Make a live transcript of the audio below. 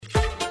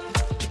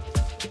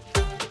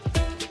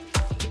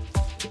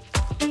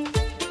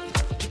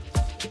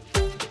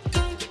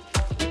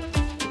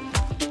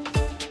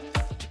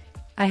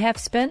I have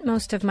spent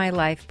most of my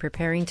life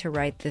preparing to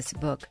write this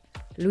book.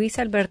 Luis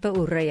Alberto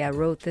Urrea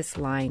wrote this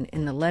line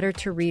in the letter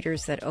to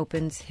readers that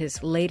opens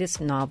his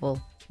latest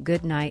novel,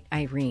 Good Night,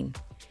 Irene.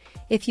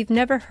 If you've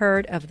never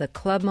heard of the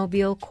Club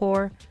Mobile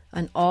Corps,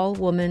 an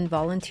all-woman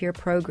volunteer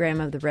program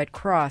of the Red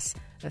Cross,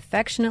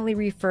 affectionately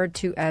referred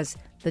to as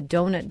the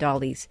Donut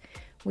Dollies,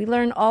 we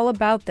learn all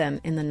about them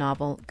in the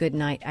novel Good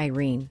Night,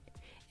 Irene.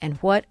 And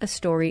what a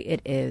story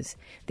it is.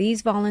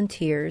 These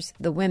volunteers,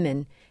 the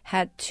women,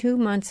 had 2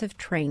 months of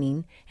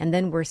training and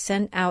then were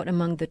sent out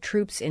among the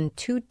troops in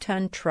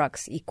 2-ton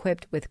trucks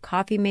equipped with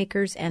coffee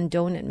makers and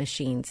donut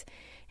machines,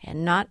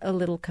 and not a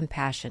little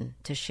compassion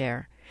to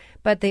share.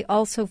 But they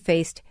also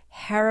faced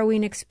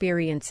harrowing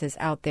experiences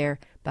out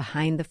there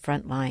behind the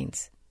front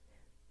lines.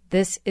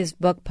 This is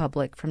Book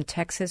Public from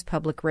Texas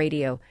Public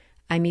Radio.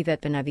 I'm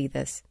Yvette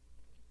Benavides.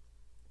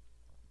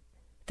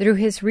 Through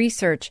his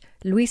research,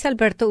 Luis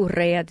Alberto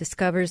Urrea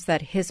discovers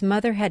that his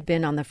mother had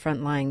been on the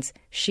front lines,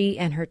 she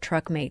and her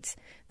truckmates.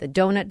 The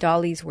Donut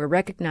Dollies were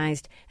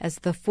recognized as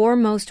the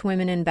foremost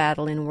women in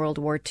battle in World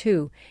War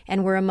II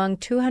and were among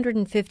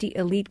 250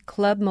 elite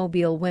Club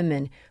Mobile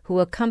women who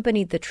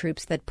accompanied the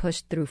troops that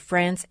pushed through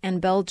France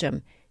and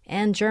Belgium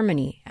and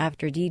Germany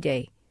after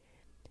D-Day.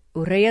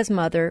 Urrea's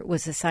mother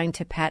was assigned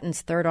to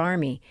Patton's Third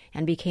Army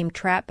and became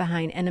trapped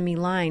behind enemy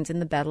lines in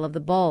the Battle of the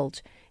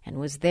Bulge, and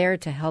was there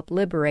to help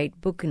liberate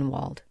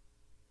Buchenwald.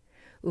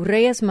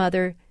 Urrea's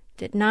mother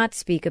did not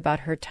speak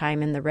about her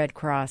time in the Red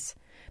Cross,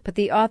 but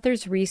the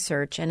author's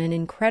research and an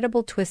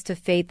incredible twist of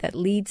fate that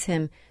leads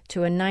him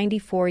to a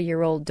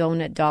 94-year-old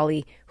donut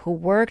dolly who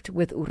worked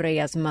with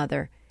Urrea's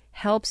mother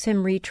helps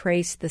him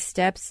retrace the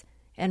steps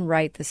and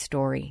write the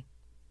story.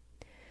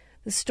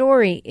 The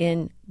story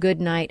in Good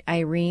Night,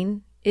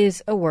 Irene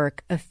is a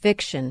work of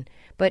fiction,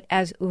 but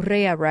as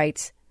Urrea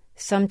writes,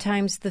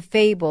 sometimes the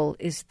fable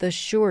is the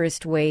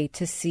surest way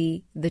to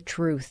see the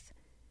truth.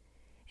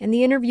 And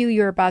the interview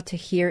you're about to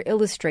hear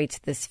illustrates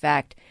this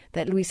fact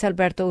that Luis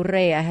Alberto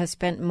Urrea has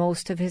spent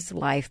most of his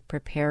life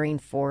preparing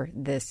for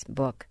this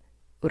book.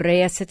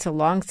 Urrea sits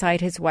alongside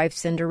his wife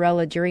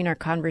Cinderella during our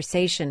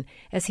conversation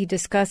as he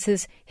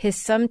discusses his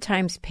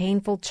sometimes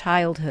painful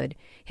childhood,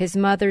 his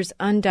mother's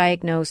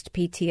undiagnosed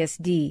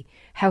PTSD,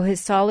 how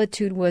his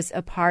solitude was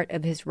a part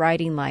of his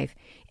writing life,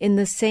 in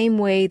the same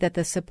way that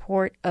the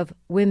support of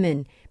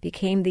women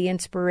became the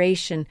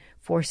inspiration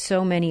for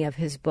so many of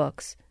his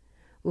books.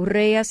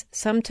 Urrea's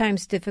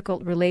sometimes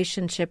difficult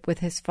relationship with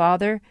his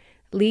father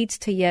leads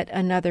to yet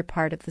another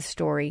part of the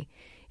story.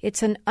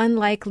 It's an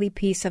unlikely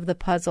piece of the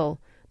puzzle,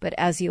 but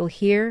as you'll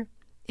hear,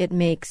 it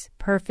makes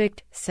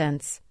perfect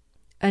sense.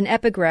 An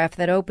epigraph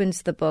that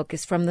opens the book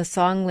is from the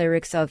song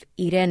lyrics of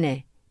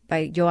Irene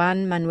by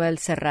Joan Manuel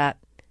Serrat,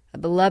 a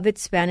beloved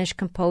Spanish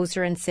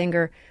composer and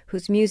singer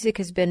whose music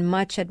has been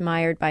much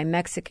admired by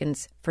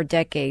Mexicans for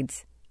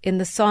decades. In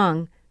the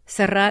song,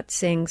 Serrat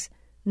sings,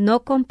 "No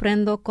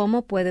comprendo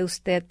cómo puede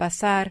usted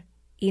pasar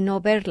y no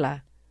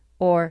verla,"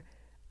 or,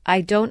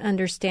 "I don't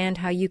understand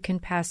how you can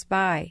pass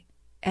by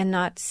and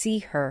not see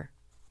her."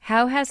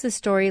 How has a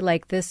story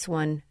like this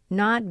one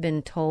not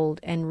been told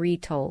and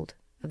retold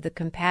of the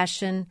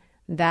compassion,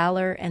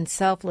 valor, and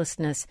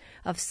selflessness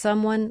of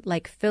someone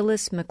like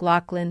Phyllis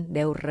McLaughlin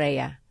de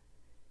Urrea?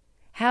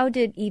 How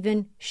did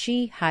even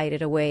she hide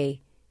it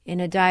away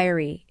in a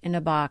diary, in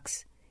a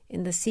box,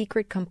 in the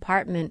secret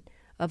compartment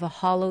of a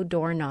hollow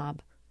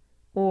doorknob,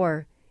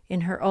 or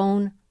in her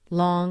own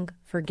long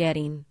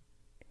forgetting?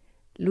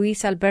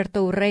 Luis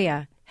Alberto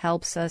Urrea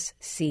helps us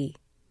see.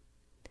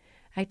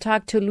 I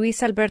talked to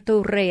Luis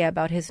Alberto Urrea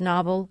about his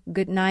novel,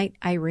 Good Night,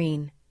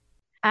 Irene.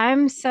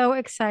 I'm so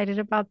excited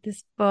about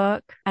this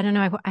book. I don't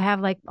know, I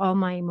have like all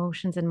my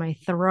emotions in my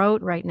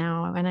throat right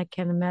now, and I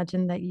can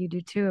imagine that you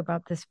do too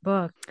about this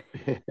book.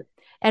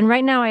 And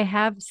right now I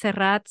have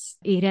Serrat's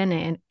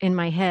Irene in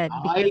my head.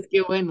 Ay,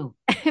 qué bueno.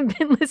 I've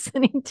been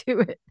listening to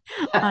it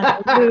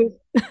on loop.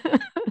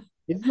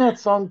 Isn't that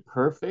song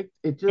perfect?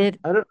 I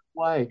don't know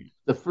why.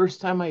 The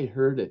first time I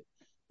heard it,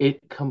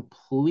 it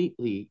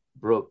completely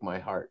broke my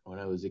heart when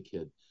I was a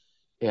kid.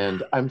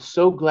 And I'm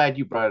so glad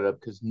you brought it up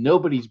because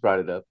nobody's brought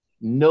it up.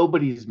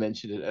 Nobody's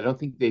mentioned it. I don't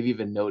think they've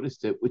even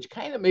noticed it, which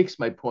kind of makes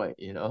my point,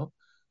 you know?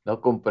 No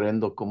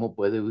comprendo cómo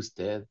puede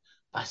usted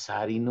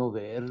pasar y no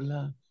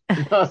verla.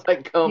 You know, it's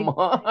like, come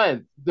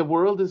on. The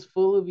world is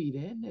full of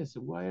Irene. So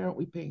why aren't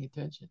we paying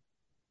attention?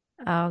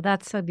 Oh,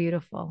 that's so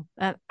beautiful.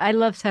 I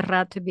love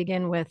Serrat to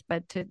begin with,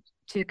 but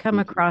to come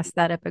across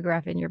that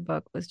epigraph in your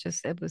book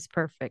it was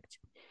perfect.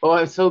 Oh,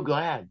 I'm so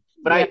glad.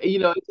 But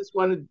Yeah. I just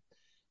wanted,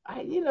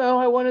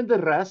 I wanted the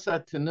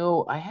raza to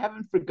know I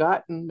haven't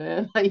forgotten,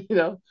 man.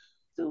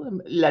 Still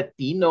am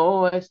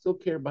Latino. I still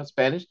care about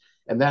Spanish,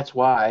 and that's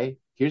why.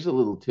 Here's a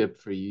little tip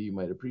for you. You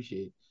might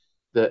appreciate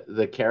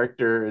the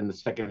character in the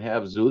second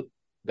half, Zut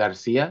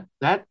Garcia.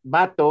 That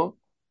vato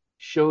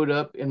showed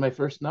up in my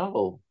first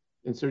novel,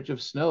 In Search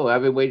of Snow.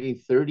 I've been waiting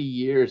 30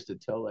 years to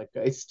tell that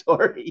guy's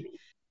story.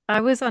 I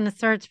was on a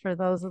search for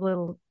those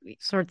little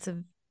sorts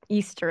of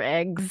Easter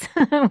eggs.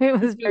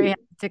 It was very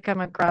happy to come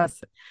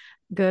across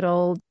good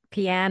old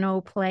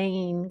piano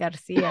playing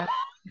Garcia.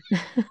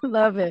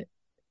 Love it.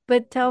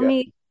 But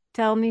Yeah.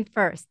 tell me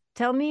first.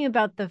 Tell me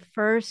about the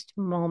first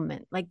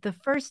moment, like the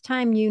first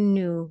time you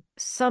knew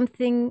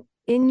something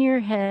in your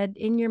head,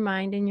 in your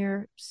mind, in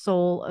your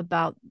soul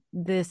about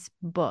this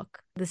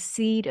book, the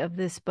seed of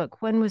this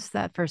book. When was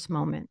that first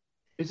moment?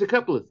 It's a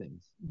couple of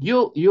things.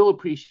 You'll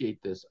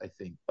appreciate this, I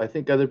think. I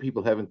think other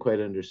people haven't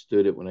quite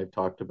understood it when I've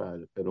talked about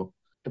it.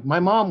 But my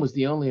mom was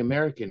the only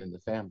American in the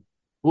family.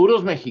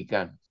 Puros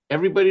Mexicanos.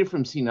 Everybody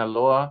from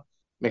Sinaloa,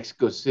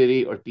 Mexico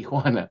City, or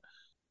Tijuana,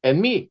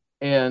 and me.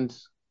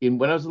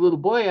 When I was a little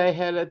boy, I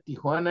had a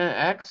Tijuana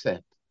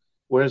accent,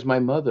 whereas my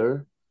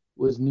mother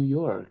was New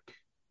York.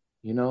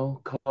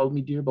 Called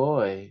me dear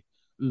boy,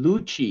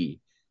 Lucci,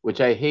 which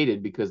I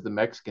hated because the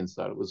Mexicans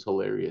thought it was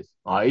hilarious.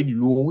 Ay,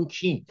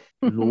 Lucci,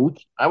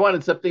 Lucci. I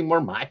wanted something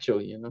more macho.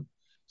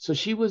 So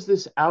she was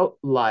this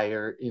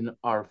outlier in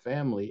our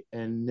family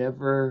and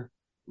never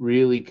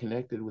really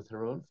connected with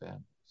her own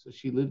family. So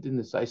she lived in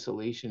this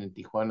isolation in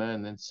Tijuana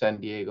and then San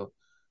Diego.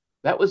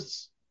 That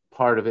was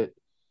part of it.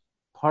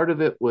 Part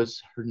of it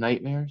was her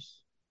nightmares,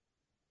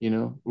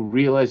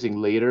 realizing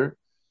later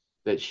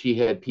that she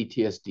had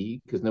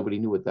PTSD because nobody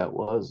knew what that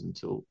was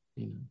until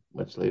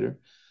much later.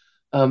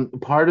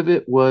 Part of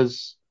it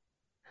was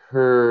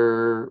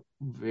her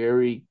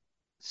very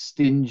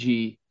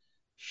stingy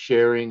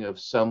sharing of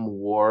some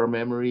war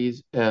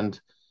memories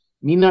and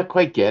me not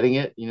quite getting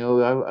it.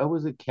 I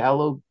was a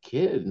callow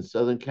kid in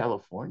Southern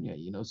California,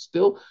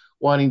 still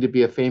wanting to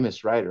be a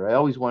famous writer. I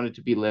always wanted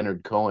to be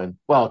Leonard Cohen.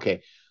 Well,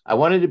 okay, I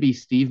wanted to be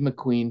Steve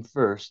McQueen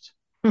first.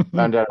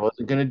 Found out I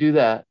wasn't going to do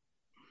that.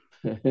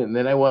 And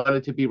then I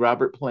wanted to be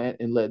Robert Plant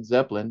in Led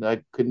Zeppelin.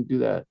 I couldn't do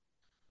that.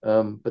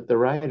 But the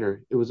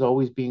writer, it was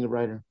always being a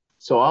writer.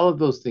 So all of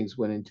those things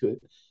went into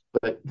it.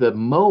 But the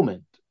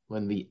moment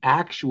when the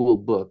actual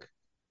book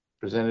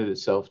presented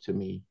itself to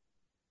me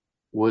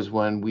was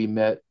when we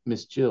met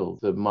Miss Jill,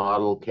 the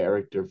model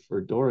character for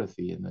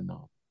Dorothy in the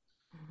novel.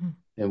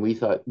 And we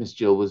thought Miss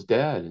Jill was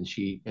dead, and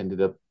she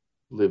ended up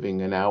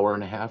living an hour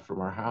and a half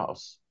from our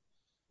house,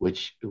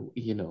 which,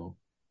 that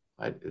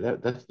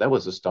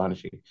was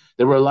astonishing.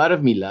 There were a lot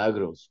of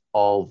milagros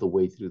all the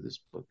way through this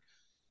book.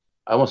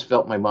 I almost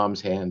felt my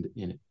mom's hand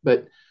in it.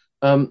 But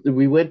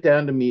we went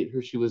down to meet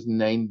her. She was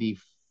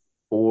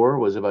 94,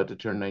 was about to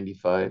turn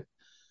 95.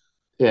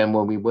 And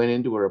when we went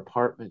into her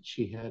apartment,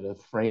 she had a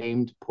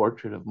framed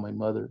portrait of my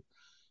mother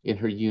in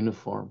her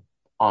uniform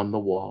on the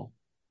wall.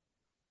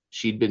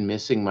 She'd been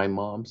missing my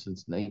mom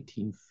since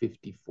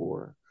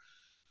 1954.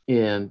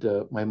 And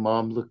my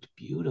mom looked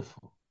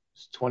beautiful.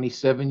 She was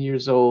 27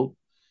 years old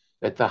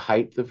at the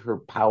height of her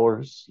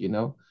powers,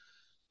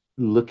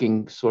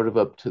 looking sort of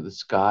up to the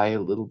sky a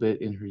little bit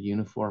in her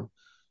uniform.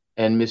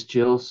 And Miss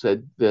Jill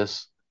said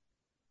this.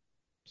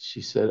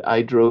 She said,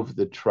 I drove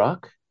the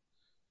truck,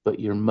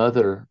 but your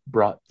mother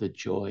brought the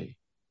joy.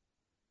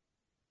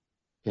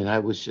 And I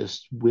was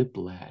just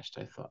whiplashed.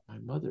 I thought, my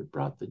mother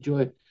brought the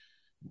joy.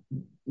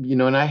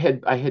 And I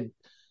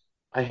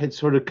had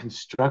sort of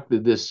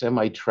constructed this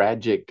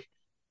semi-tragic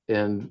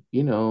and,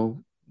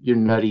 your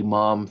nutty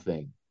mom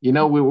thing.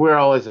 We're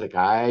always like,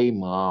 "Hi,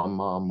 mom,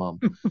 mom, mom."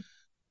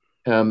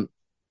 Um,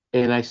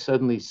 and I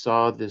suddenly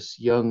saw this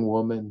young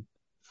woman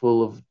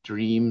full of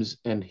dreams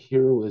and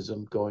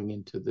heroism going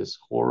into this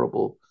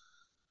horrible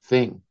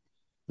thing.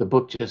 The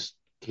book just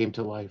came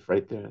to life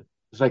right there.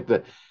 It's like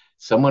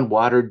someone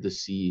watered the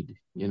seed,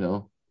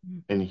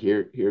 and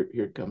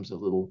here comes a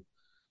little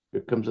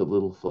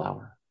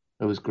flower.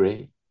 It was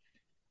great.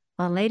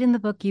 Well, late in the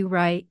book, you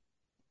write,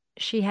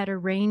 she had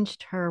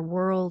arranged her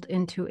world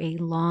into a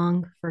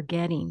long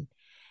forgetting.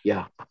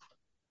 Yeah.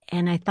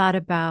 And I thought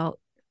about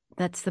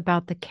that's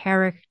about the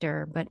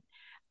character, but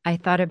I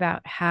thought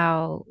about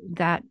how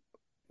that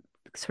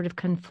sort of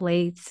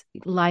conflates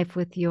life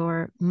with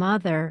your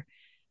mother.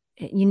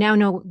 You now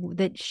know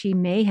that she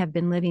may have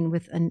been living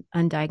with an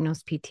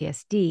undiagnosed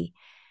PTSD.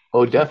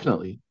 Oh,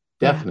 definitely.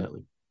 Yeah.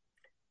 Definitely.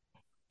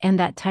 And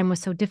that time was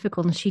so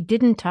difficult. And she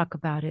didn't talk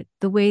about it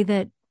the way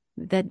that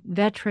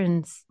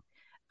veterans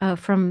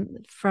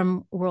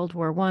from World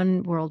War I,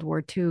 World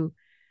War II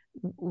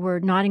were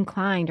not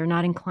inclined or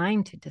not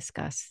inclined to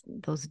discuss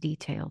those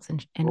details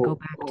and go Oh,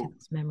 back to oh,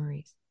 those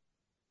memories.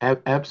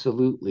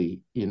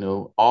 absolutely.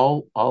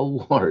 All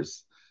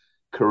wars,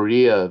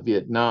 Korea,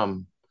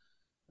 Vietnam,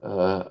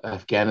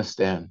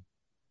 Afghanistan.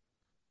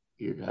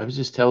 I was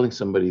just telling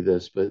somebody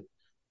this, but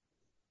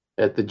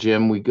at the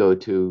gym we go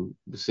to,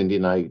 Cindy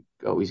and I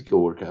always go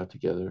work out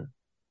together.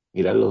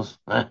 Miralos.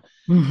 Huh?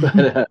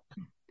 But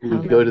we How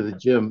go to lovely. the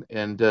gym,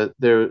 and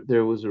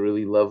there was a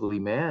really lovely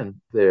man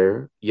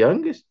there,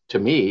 youngest to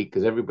me,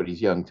 because everybody's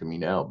young to me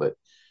now, but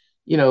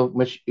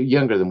much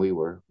younger than we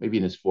were, maybe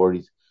in his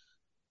 40s.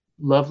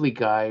 Lovely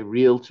guy,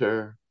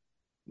 realtor.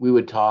 We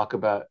would talk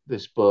about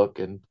this book,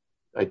 and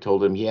I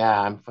told him,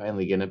 yeah, I'm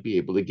finally going to be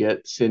able to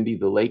get Cindy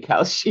the lake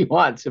house she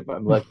wants if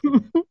I'm lucky.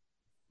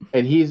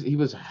 And he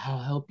was, I'll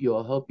help you,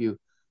 I'll help you.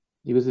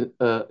 He was a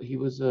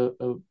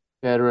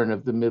veteran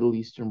of the Middle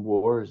Eastern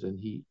wars, and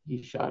he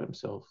shot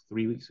himself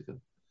 3 weeks ago,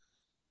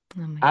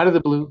 Oh my out God. of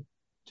the blue,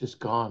 just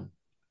gone.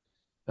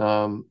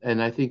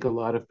 And I think a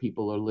lot of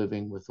people are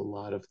living with a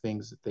lot of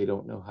things that they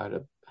don't know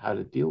how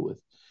to deal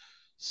with.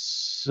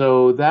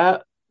 So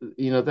that,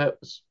 that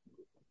was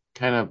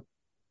kind of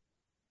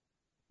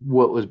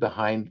what was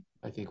behind,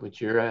 I think, what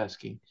you're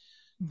asking,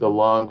 the Mhm.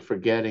 long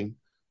forgetting.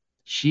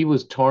 She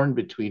was torn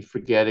between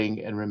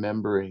forgetting and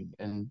remembering,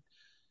 and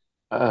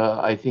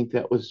I think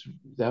that was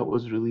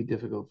really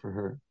difficult for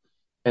her.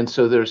 And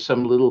so there's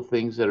some little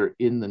things that are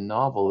in the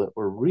novel that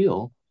were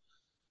real.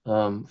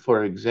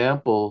 For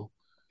example,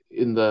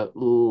 in the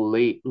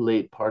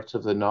late parts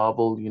of the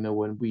novel,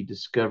 when we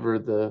discover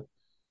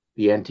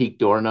the antique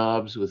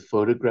doorknobs with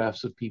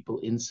photographs of people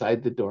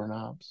inside the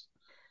doorknobs,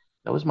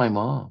 that was my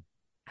mom.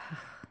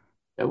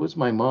 That was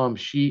my mom.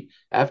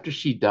 After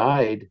she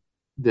died,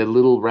 the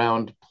little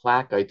round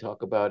plaque I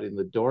talk about in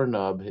the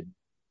doorknob had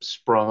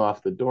sprung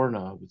off the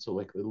doorknob. So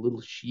like a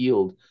little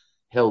shield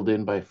held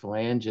in by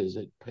phalanges,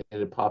 it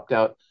had popped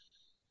out.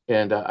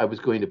 And I was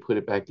going to put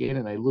it back in,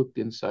 and I looked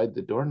inside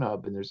the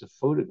doorknob, and there's a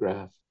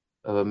photograph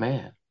of a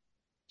man.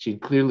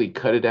 She'd clearly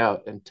cut it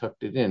out and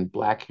tucked it in,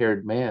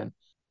 black-haired man.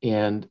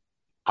 And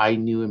I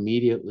knew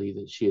immediately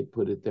that she had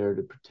put it there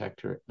to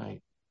protect her at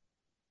night.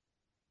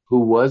 Who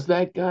was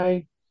that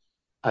guy?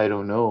 I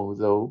don't know,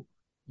 though.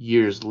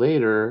 Years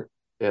later,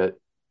 at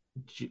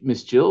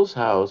Miss Jill's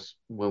house,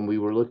 when we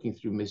were looking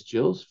through Miss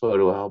Jill's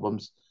photo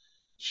albums,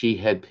 she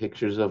had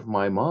pictures of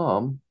my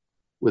mom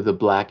with a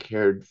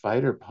black-haired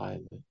fighter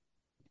pilot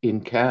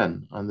in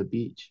Cannes on the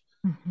beach.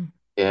 Mhm.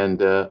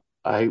 And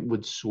I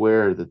would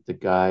swear that the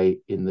guy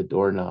in the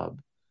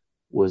doorknob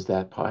was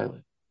that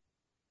pilot.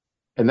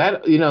 And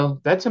that,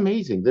 that's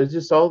amazing. There's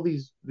just all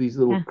these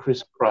little Yeah,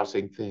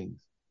 crisscrossing things.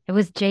 it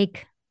was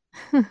Jake.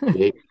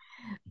 Jake.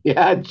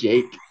 Yeah,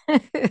 Jake.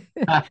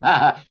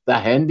 The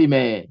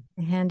handyman.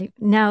 Handy.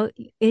 Now,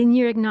 in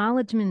your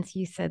acknowledgments,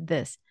 you said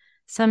this.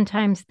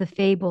 Sometimes the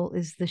fable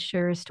is the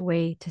surest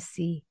way to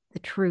see the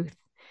truth.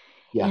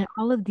 Yeah. And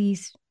all of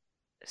these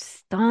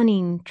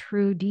stunning,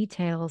 true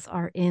details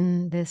are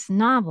in this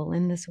novel,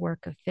 in this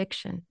work of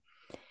fiction.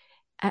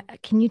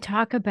 Can you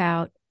talk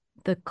about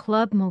the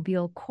Club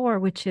Mobile core,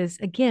 which is,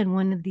 again,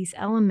 one of these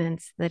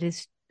elements that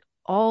is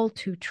all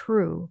too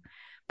true,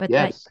 but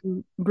that Yes.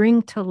 you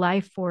bring to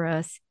life for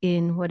us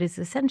in what is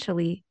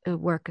essentially a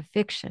work of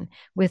fiction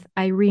with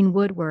Irene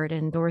Woodward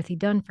and Dorothy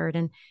Dunford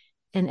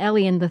and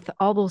Ellie and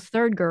all those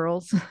third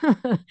girls,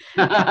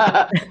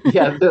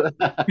 Yeah,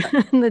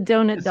 the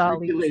donut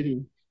dollies.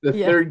 circulating the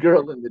Yeah. third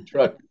girl in the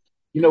truck.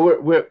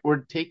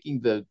 We're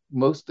taking the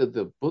most of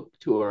the book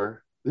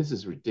tour. This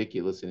is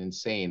ridiculous and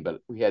insane,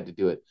 but we had to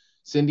do it.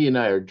 Cindy and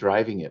I are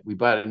driving it. We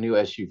bought a new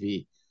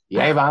SUV.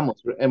 Yeah,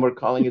 vamos, and we're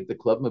calling it the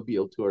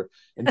Clubmobile Tour.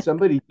 And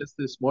somebody just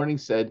this morning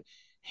said,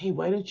 "Hey,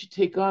 why don't you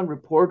take on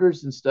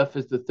reporters and stuff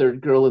as the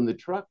third girl in the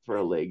truck for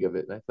a leg of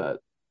it?" And I thought,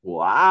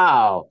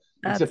 "Wow!"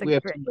 That's Except a we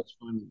have too great. much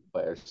fun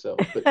by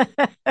ourselves, but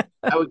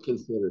I would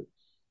consider.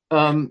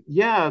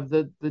 Yeah,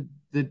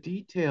 the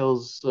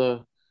details,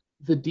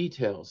 the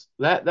details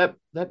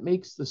that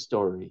makes the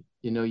story.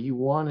 You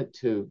want it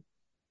to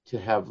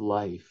have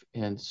life,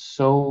 and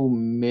so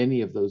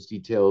many of those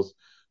details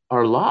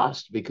are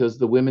lost because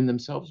the women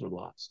themselves are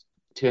lost.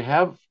 To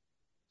have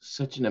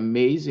such an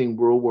amazing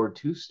World War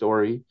II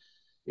story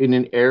in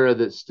an era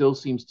that still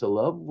seems to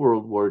love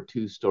World War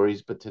II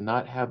stories, but to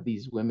not have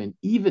these women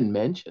even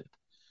mentioned.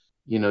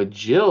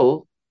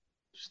 Jill,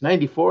 she's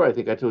 94, I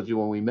think I told you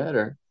when we met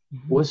her,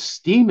 Mhm. was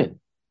steaming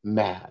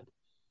mad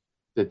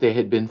that they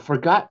had been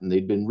forgotten.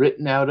 They'd been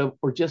written out of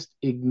or just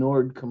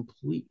ignored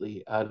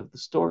completely out of the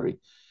story.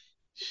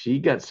 She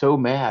got so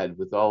mad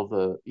with all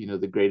the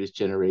greatest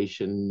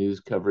generation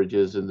news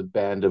coverages and the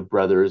band of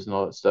brothers and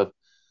all that stuff.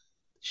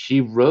 She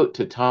wrote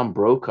to Tom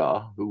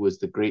Brokaw, who was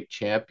the great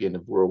champion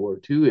of World War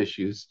II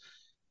issues,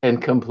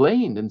 and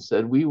complained and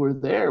said, "We were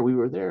there, we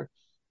were there."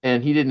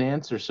 And he didn't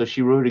answer. So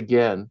she wrote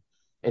again.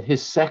 And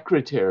his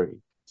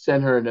secretary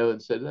sent her a note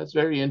and said, "That's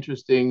very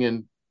interesting.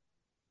 And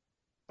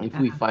if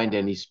we Uh, find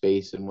any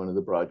space in one of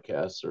the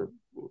broadcasts, or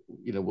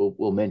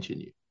we'll mention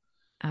you."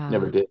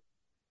 Never uh, did.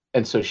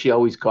 And so she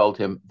always called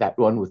him that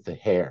one with the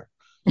hair.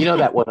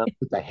 That one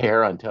with the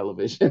hair on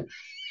television.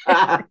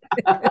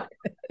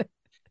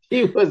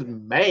 He was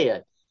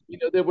mad.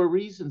 There were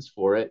reasons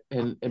for it,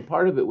 and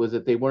part of it was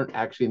that they weren't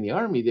actually in the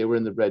army; they were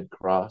in the Red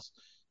Cross,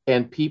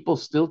 and people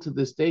still to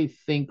this day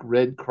think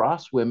Red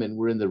Cross women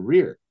were in the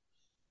rear.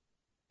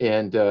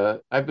 And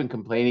I've been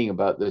complaining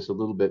about this a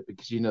little bit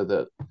because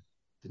the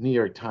New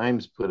York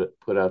Times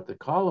put out the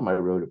column I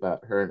wrote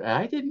about her, and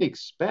I didn't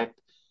expect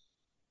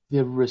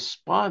the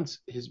response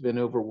has been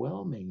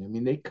overwhelming. I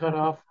mean, they cut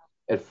off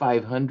at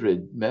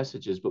 500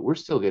 messages, but we're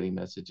still getting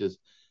messages.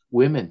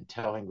 Women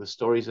telling the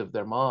stories of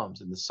their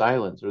moms and the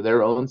silence or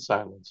their own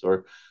silence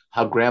or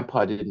how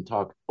grandpa didn't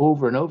talk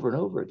over and over and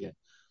over again.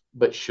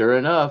 But sure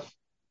enough,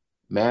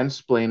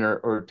 mansplainer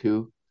or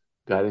two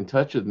got in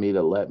touch with me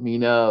to let me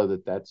know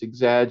that that's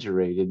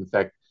exaggerated. In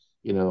fact,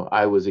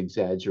 I was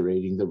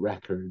exaggerating the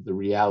record. The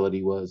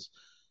reality was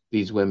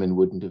these women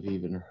wouldn't have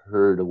even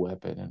heard a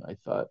weapon. And I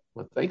thought,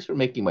 well, thanks for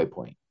making my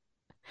point.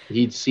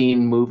 He'd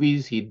seen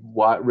movies,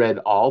 read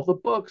all the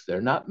books.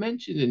 They're not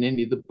mentioned in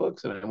any of the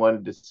books. And I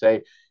wanted to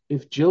say,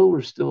 if Jill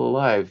were still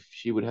alive,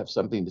 she would have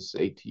something to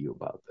say to you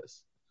about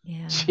this.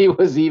 Yeah. She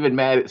was even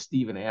mad at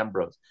Stephen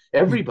Ambrose.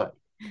 Everybody.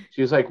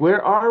 She was like,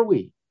 where are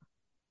we?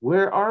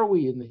 Where are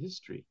we in the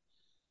history?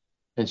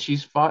 And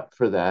she's fought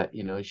for that.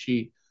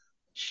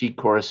 She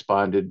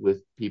corresponded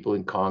with people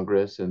in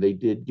Congress, and they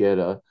did get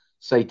a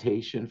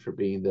citation for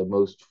being the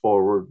most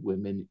forward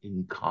women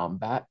in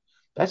combat.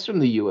 That's from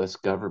the U.S.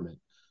 government.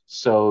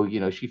 So,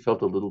 she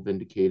felt a little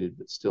vindicated,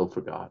 but still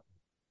forgot.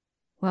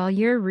 Well,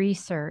 your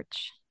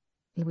research,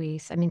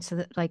 Luis, I mean, so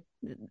that like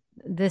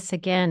this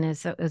again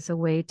is a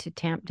way to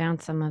tamp down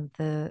some of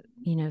the,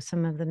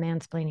 some of the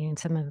mansplaining and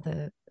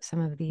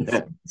some of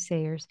these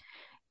sayers.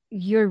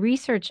 Your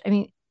research, I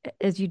mean,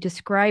 as you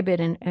describe it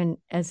and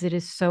as it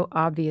is so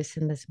obvious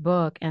in this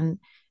book, and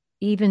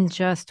even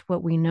just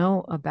what we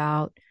know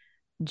about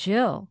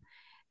Jill.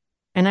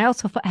 And I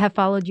also have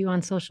followed you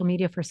on social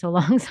media for so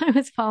long, so I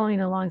was following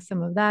along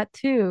some of that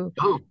too.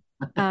 Oh,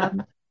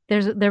 Um,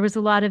 there was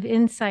a lot of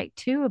insight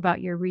too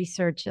about your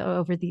research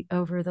over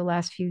the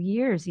last few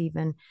years,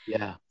 even.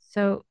 yeah.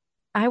 So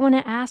I want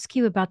to ask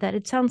you about that.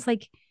 It sounds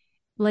like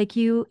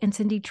you and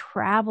Cindy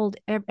traveled,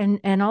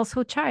 and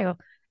also Chayo,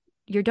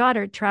 your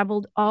daughter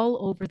traveled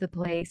all over the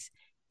place,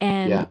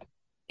 and Yeah.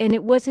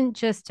 it wasn't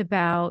just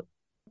about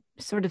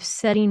sort of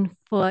setting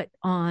foot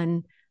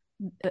on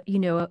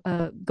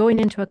going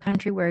into a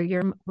country where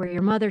your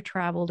mother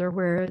traveled, or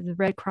where the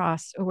Red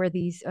Cross, or where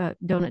these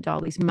donut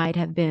dollies might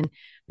have been,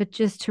 but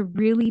just to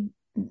really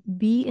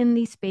be in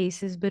these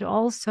spaces, but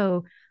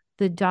also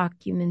the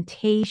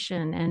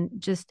documentation and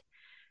just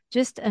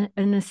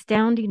an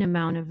astounding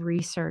amount of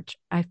research.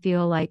 I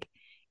feel like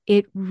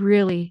it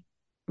really,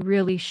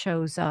 really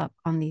shows up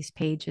on these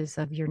pages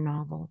of your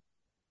novel.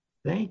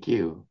 Thank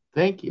you.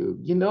 Thank you.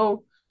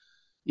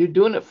 You're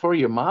doing it for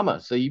your mama,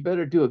 so you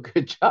better do a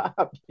good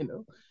job.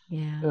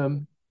 Yeah.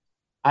 Um,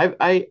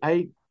 I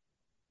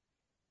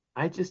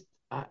just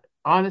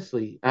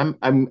honestly,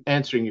 I'm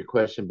answering your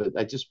question, but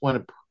I just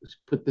want to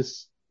put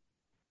this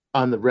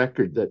on the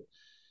record that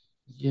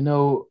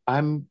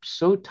I'm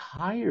so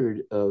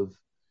tired of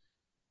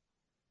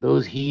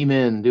those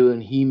he-men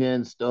doing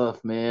he-men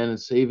stuff, man, and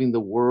saving the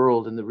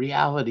world. And the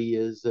reality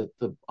is that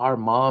our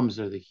moms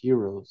are the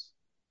heroes,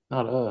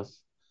 not us.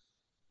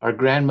 Our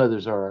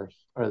grandmothers are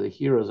the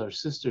heroes. Our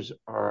sisters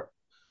are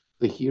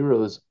the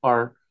heroes.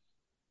 Our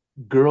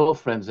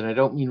girlfriends, and I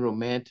don't mean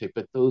romantic,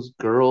 but those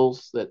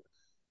girls that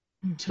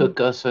Mhm. took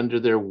us under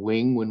their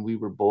wing when we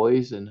were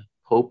boys and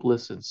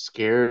hopeless and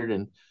scared.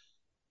 And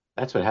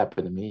that's what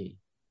happened to me.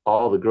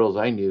 All the girls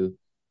I knew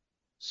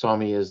saw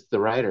me as the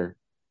writer.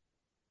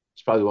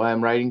 It's probably why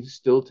I'm writing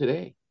still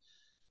today.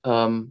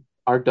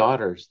 Our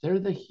daughters, they're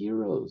the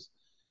heroes.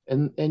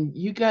 And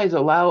you guys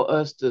allow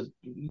us to,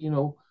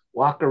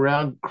 walk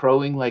around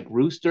crowing like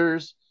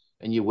roosters,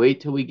 and you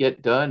wait till we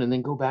get done and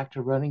then go back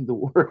to running the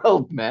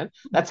world, man.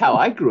 That's how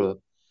I grew up.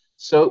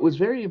 So it was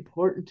very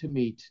important to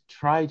me to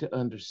try to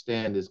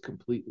understand as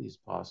completely as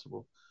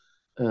possible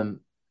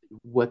um,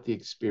 what the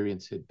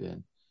experience had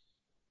been,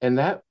 and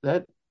that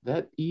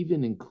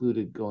even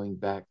included going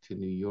back to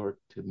New York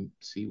to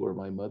see where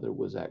my mother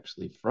was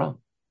actually from.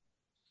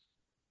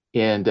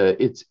 And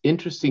it's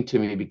interesting to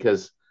me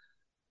because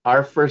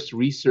our first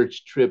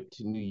research trip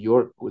to New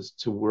York was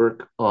to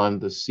work on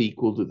the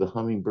sequel to The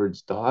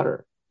Hummingbird's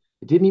Daughter.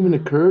 It didn't even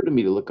Mhm. occur to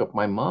me to look up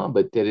my mom,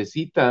 but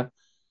Teresita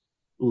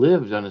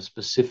lived on a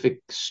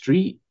specific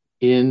street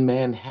in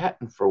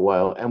Manhattan for a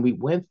while, and we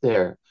went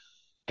there,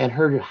 and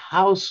her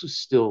house was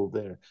still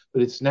there,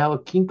 but it's now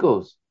a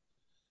Kinko's.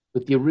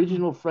 But the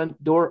original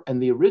front door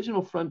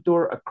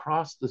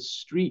across the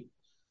street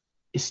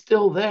is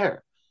still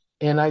there.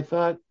 And I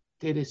thought,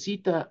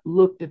 Teresita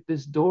looked at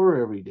this door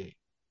every day.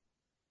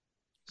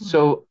 Wow.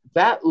 So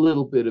that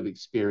little bit of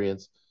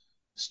experience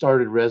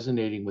started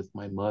resonating with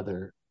my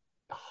mother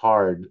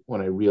hard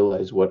when I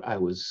realized what I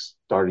was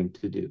starting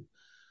to do.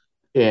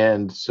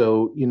 And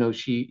so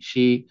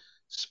she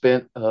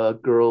spent a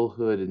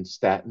girlhood in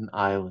Staten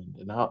Island,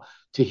 and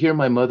to hear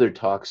my mother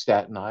talk,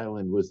 Staten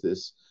Island was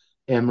this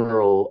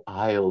emerald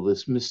isle,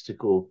 this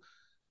mystical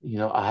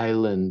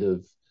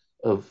island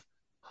of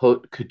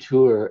haute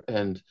couture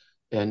and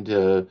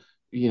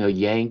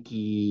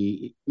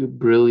Yankee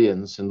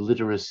brilliance and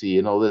literacy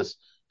and all this.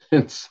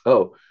 And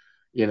so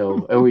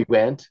and we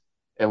went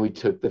and we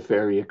took the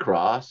ferry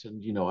across,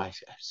 and I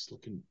was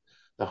looking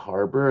the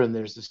harbor, and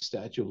there's the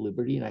Statue of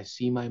Liberty, and I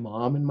see my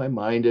mom in my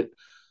mind at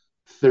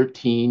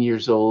 13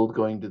 years old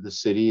going to the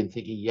city and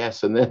thinking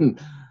yes. And then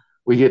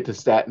we get to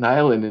Staten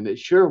Island, and it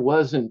sure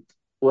wasn't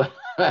what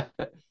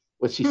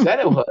what she said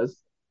it was.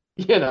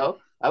 I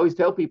always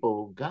tell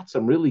people got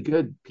some really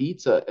good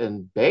pizza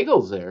and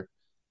bagels there,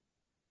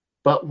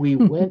 but we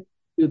went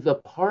to the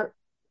part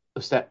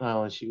of Staten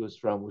Island she was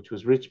from, which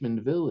was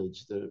Richmond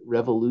Village, the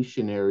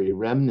revolutionary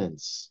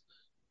remnants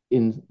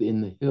in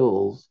the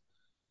hills.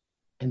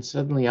 And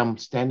suddenly I'm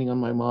standing on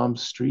my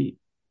mom's street,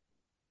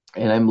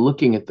 and I'm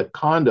looking at the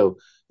condo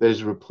that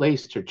has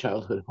replaced her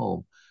childhood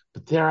home.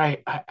 But there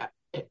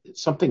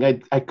something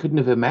I couldn't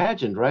have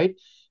imagined, right?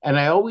 And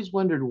I always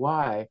wondered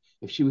why,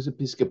 if she was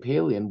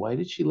Episcopalian, why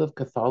did she love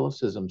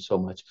Catholicism so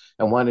much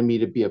and wanted me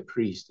to be a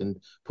priest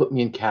and put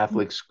me in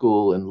Catholic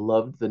school and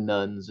loved the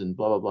nuns and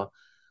blah, blah, blah.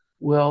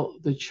 Well,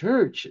 the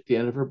church at the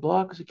end of her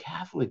block is a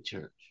Catholic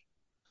church.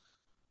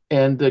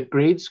 And the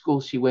grade school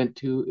she went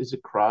to is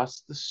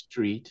across the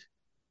street,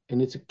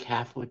 and it's a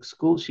Catholic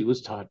school. She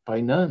was taught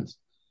by nuns.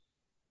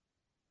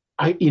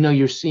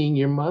 You're seeing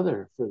your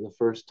mother for the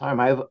first time.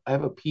 I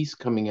have a piece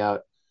coming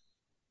out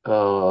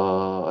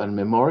on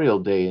Memorial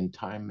Day in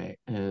Time,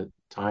 their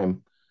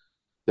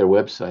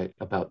website,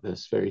 about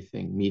this very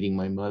thing, meeting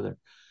my mother.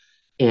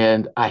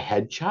 And I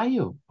had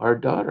Chayo, our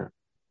daughter,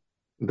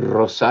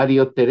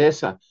 Rosario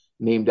Teresa,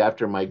 named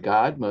after my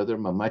godmother,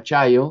 Mama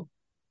Chayo,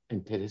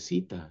 and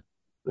Teresita,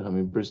 the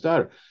hummingbird's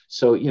daughter.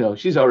 So,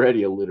 she's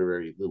already a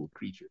literary little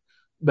creature.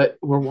 But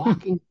we're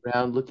walking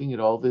around looking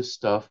at all this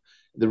stuff.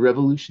 The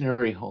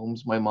revolutionary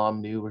homes my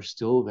mom knew were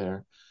still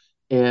there.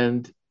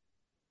 And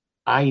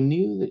I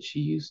knew that she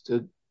used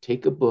to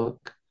take a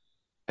book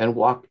and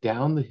walk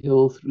down the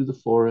hill through the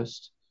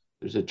forest.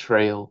 There's a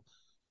trail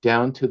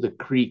down to the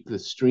creek, the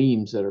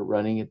streams that are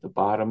running at the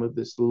bottom of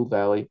this little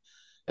valley,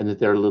 and that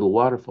there are little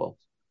waterfalls.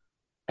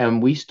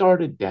 And we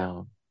started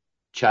down.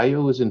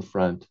 Chayo was in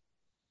front,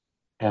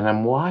 and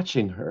I'm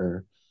watching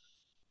her,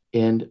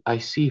 and I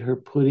see her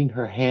putting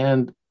her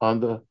hand on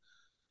the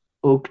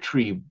oak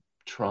tree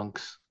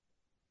trunks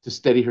to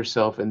steady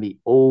herself, and the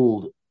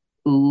old,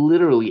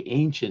 literally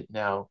ancient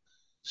now,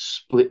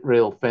 split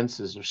rail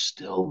fences are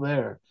still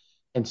there,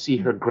 and see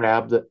her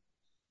grab the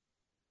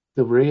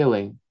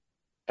railing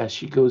as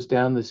she goes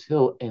down this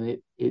hill.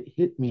 And it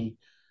hit me.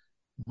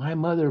 My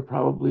mother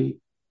probably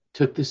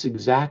took this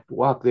exact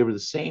walk. They were the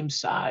same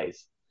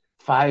size,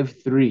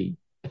 5'3".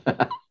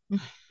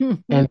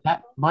 And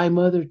that my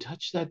mother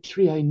touched that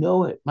tree. I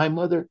know it. My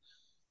mother.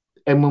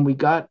 And when we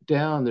got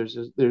down,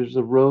 there's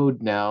a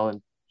road now,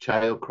 and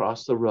child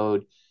crossed the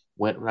road,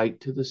 went right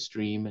to the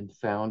stream, and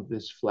found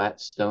this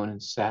flat stone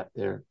and sat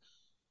there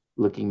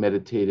looking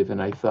meditative.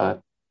 And I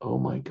thought, oh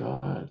my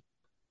God,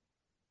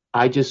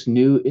 I just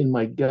knew in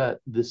my gut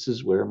this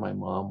is where my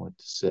mom went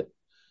to sit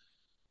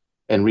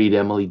and read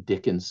Emily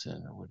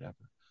Dickinson or whatever,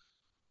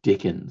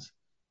 Dickens.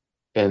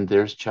 And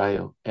there's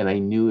Chayo. And I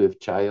knew if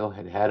Chayo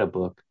had had a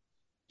book,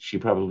 she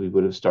probably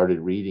would have started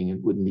reading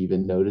and wouldn't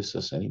even notice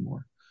us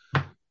anymore.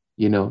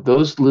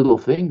 Those little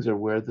things are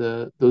where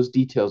those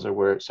details are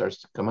where it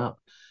starts to come out.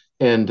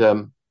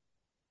 And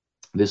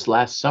this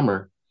last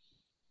summer,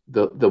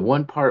 the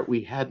one part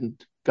we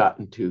hadn't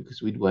gotten to,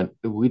 because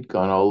we'd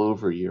gone all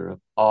over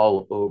Europe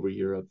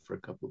for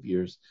a couple of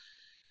years.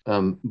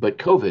 But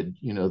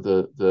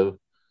COVID,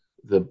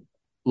 the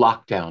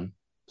lockdown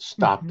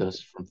stopped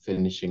us from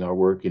finishing our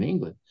work in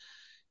England.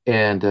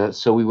 And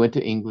so we went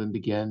to England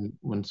again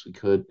once we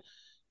could.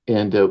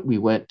 And we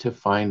went to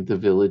find the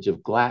village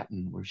of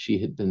Glatton, where she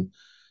had been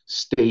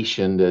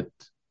stationed at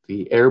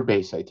the air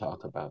base I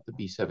talk about, the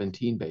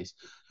B-17 base.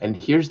 And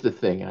here's the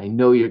thing, I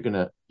know you're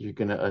gonna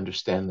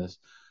understand this.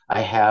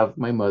 I have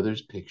my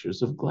mother's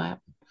pictures of Glatton,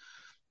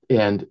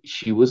 and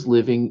she was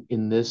living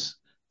in this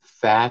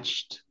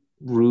thatched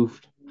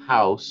roofed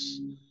house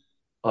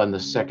on the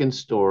second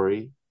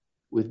story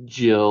with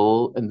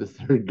Jill and the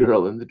third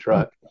girl in the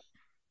truck.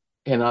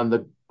 And on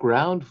the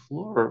ground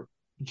floor,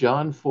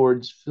 John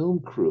Ford's film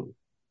crew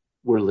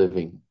were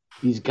living.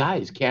 These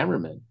guys,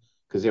 cameramen,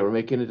 because they were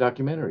making a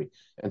documentary.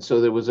 And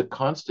so there was a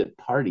constant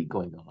party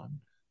going on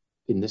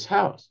in this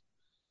house.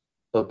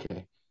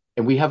 Okay.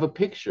 And we have a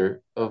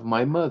picture of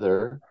my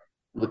mother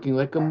looking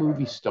like a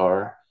movie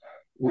star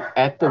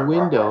at the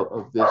window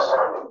of this.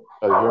 Oh,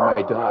 here are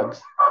my dogs.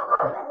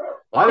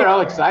 Oh, they're all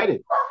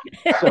excited.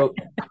 So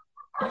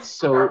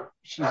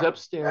she's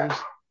upstairs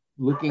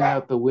looking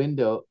out the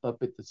window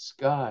up at the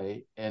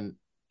sky. And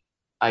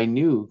I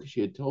knew, because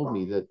she had told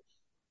me, that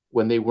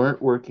when they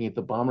weren't working at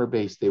the bomber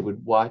base, they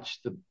would watch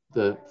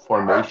the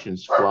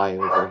formations fly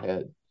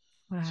overhead.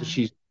 Wow. So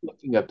she's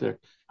looking up there.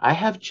 I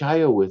have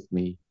Chayo with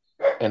me,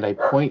 and I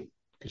point,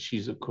 because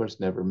she's of course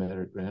never met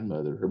her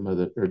grandmother.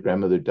 Her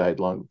grandmother died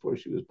long before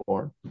she was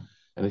born.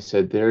 And I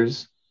said,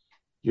 "There's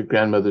your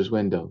grandmother's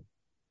window."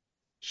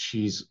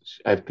 I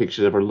have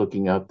pictures of her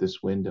looking out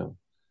this window.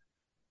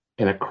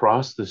 And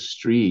across the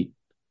street,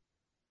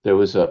 there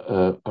was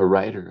a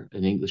writer,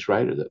 an English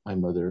writer that my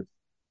mother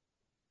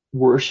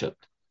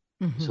worshipped.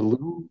 It's a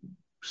little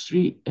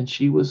street, and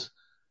she was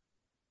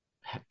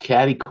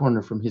catty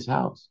corner from his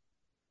house,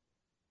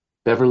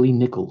 Beverly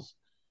Nichols.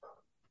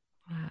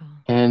 Wow.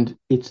 And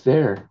it's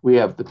there. We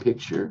have the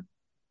picture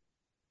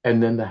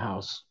and then the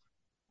house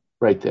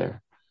right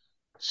there.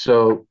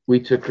 So we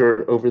took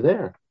her over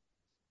there,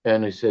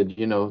 and I said,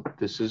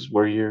 this is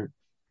where your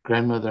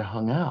grandmother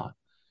hung out.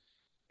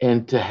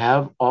 And to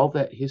have all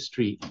that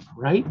history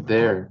right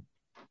there,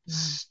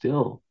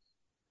 still.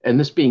 And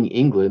this being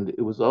England,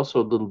 it was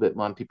also a little bit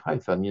Monty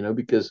Python,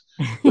 because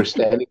we're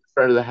standing in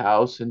front of the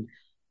house, and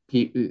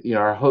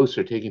our hosts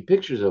are taking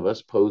pictures of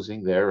us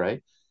posing there,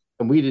 right?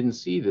 And we didn't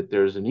see that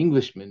there's an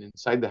Englishman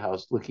inside the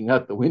house looking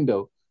out the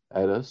window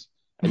at us.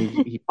 And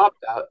he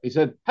popped out. He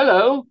said,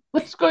 "Hello,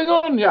 what's going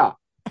on here?"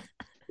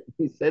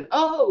 He said,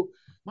 "Oh,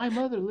 my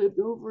mother lived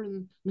over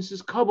in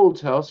Mrs.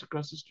 Cobble's house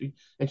across the street,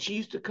 and she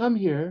used to come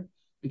here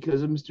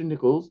because of Mr.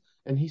 Nichols."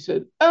 And he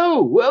said,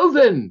 "Oh, well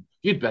then,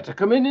 you'd better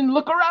come in and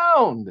look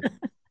around."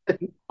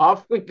 And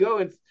off we go.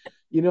 It's,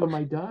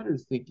 my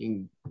daughter's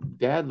thinking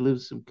Dad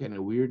lives some kind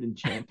of weird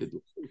enchanted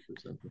life or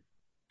something.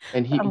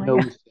 And Oh he, my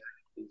God. we sat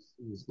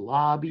in his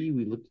lobby,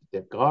 we looked at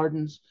the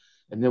gardens,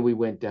 and then we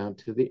went down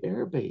to the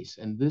air base.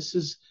 And this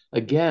is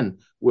again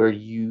where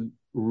you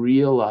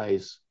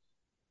realize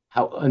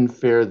how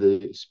unfair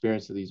the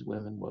experience of these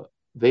women was.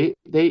 They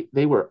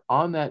were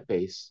on that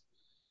base.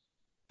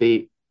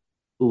 They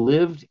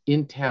lived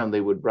in town.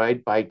 They would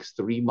ride bikes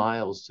 3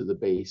 miles to the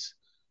base,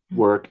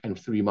 work, and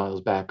 3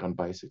 miles back on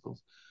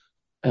bicycles.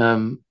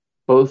 Um,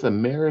 Both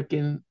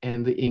American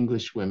and the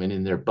English women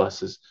in their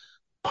buses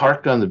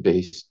parked on the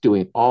base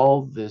doing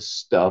all this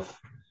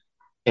stuff,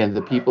 and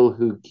the people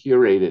who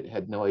curate it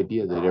had no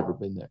idea they'd ever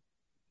been there,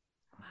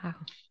 Wow.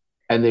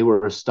 and they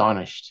were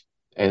astonished.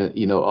 And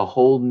a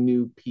whole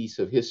new piece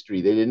of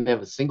history. They didn't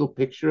have a single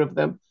picture of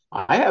them.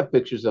 I have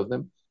pictures of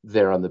them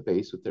there on the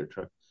base with their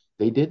truck.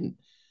 They didn't.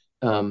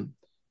 um,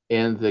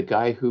 and the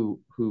guy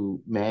who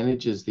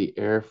manages the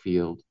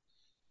airfield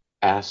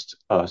asked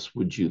us,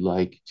 "Would you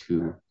like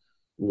to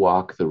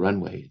walk the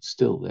runway? It's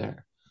still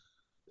there."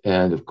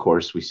 And of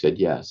course, we said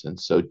yes. And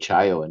so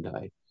Chayo and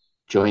I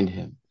joined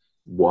him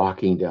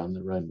walking down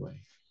the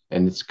runway.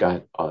 And it's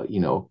got,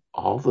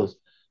 all those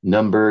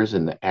numbers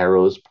and the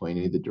arrows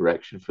pointing the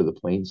direction for the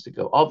planes to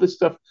go. All this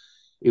stuff,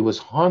 it was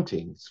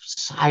haunting,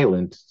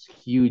 silent,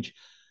 huge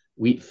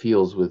wheat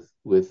fields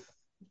with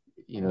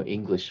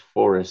English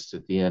forests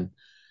at the end.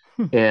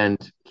 And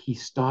he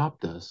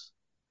stopped us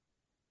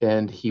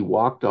and he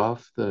walked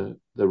off the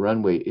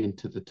runway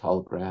into the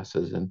tall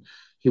grasses, and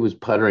he was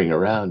puttering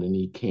around and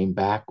he came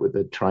back with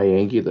a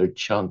triangular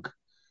chunk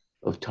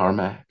of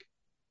tarmac.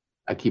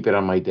 I keep it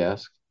on my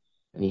desk.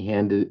 And he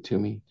handed it to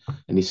me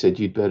and he said,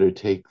 "You'd better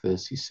take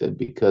this." He said,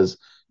 "Because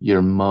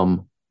your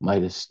mom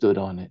might have stood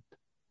on it."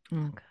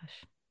 Oh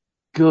gosh.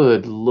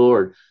 Good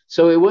Lord.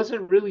 So it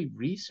wasn't really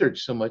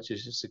research so much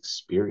as just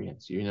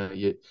experience.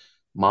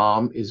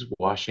 Mom is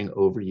washing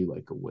over you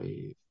like a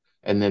wave.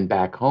 And then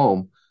back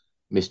home,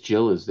 Miss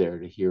Jill is there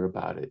to hear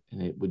about it,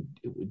 and it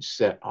would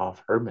set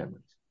off her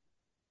memories.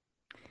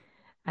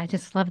 I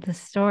just love this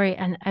story.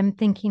 And I'm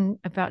thinking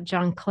about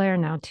John Clare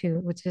now too,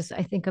 which is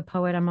I think a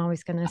poet I'm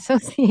always going to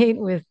associate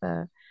with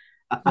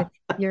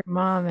your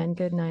mom and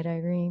Goodnight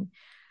Irene.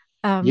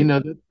 Um,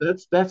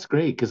 That's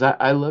great because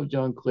I love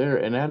John Clare,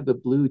 and out of the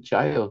blue,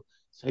 Chayo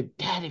said,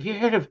 "Dad, have you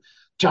heard of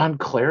John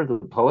Clare, the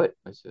poet?"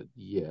 I said,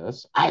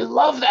 "Yes, I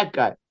love that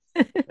guy."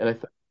 And I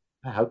thought,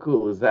 how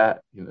cool is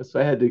that? So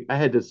I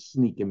had to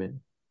sneak him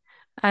in.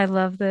 I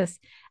love this.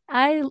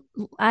 I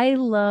I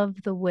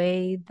love the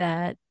way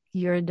that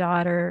your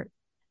daughter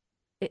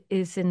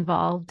is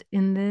involved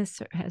in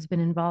this or has been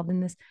involved in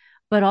this,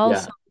 but Yeah.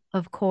 also,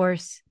 of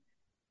course,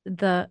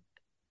 the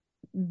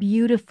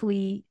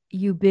beautifully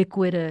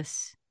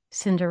ubiquitous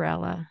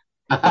Cinderella.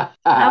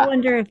 I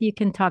wonder if you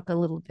can talk a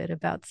little bit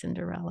about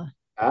Cinderella.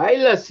 Ay,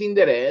 la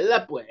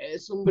Cinderella,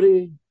 pues,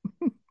 hombre.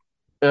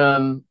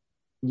 Um,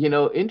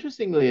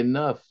 Interestingly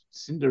enough,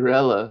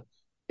 Cinderella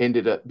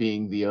ended up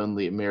being the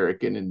only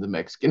American in the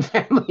Mexican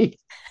family.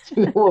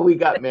 When we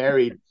got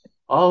married,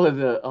 all of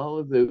the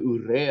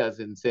Urreas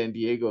in San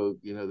Diego,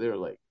 they were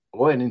like,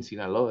 oh, and in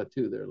Sinaloa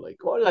too, they're like,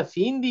 "Oh, la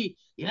Cindy,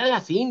 mira la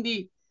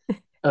Cindy."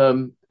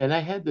 And I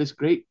had this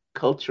great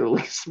cultural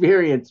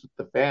experience with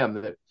the fam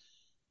that,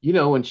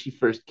 when she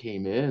first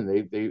came in,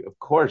 they of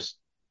course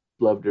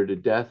loved her to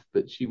death,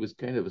 but she was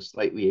kind of a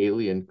slightly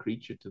alien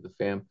creature to the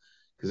fam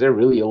because they're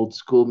really old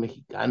school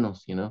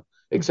Mexicanos,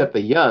 except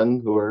the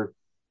young who are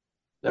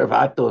they're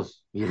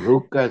vatos y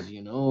rucas.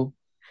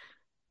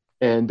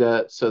 And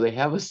so they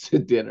have us to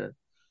dinner,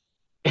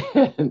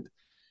 and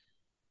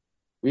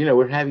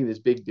we're having this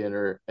big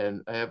dinner,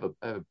 and I have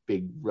a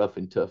big rough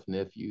and tough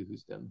nephew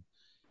who's done,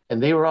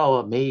 and they were all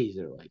amazed.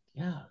 They're like,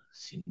 "Yeah,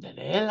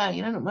 Cinderella,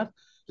 nomás,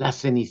 la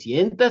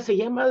Cenicienta se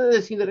llama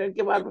de Cinderella,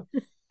 qué bárbaro."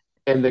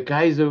 And the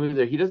guy's over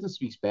there, he doesn't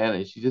speak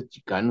Spanish. He's just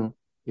Chicano,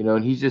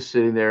 and he's just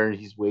sitting there and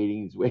he's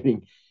waiting.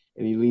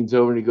 And he leans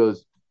over and he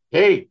goes,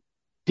 "Hey,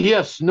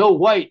 Tia Snow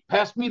White,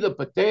 pass me the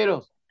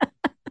potatoes."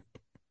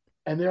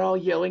 And they're all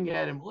yelling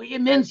at him, "Oye,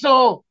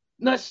 menso,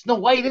 no es Snow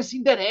White, es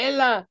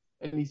Cinderella."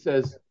 And he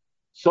says,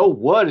 "So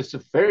what? It's a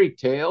fairy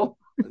tale.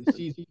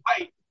 She's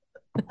white."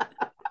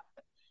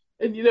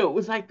 And it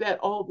was like that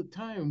all the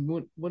time.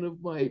 One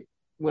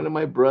of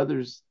my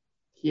brothers,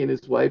 he and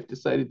his wife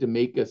decided to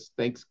make us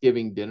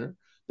Thanksgiving dinner.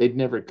 They'd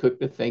never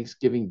cooked a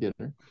Thanksgiving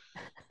dinner,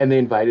 and they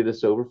invited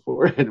us over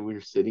for it. And we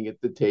were sitting at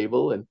the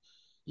table, and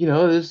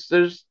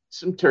there's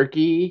some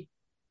turkey,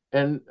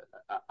 and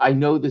I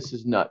know this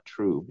is not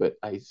true, but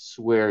I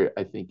swear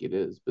I think it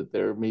is. But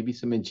there may be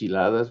some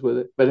enchiladas with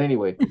it. But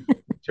anyway,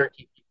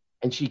 turkey,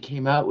 and she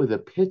came out with a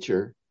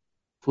pitcher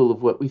full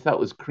of what we thought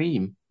was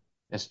cream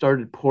and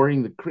started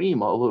pouring the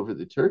cream all over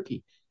the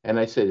turkey. And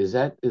I said, "Is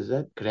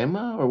that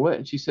crema or what?"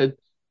 And she said,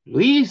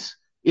 Luis,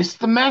 it's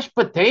the mashed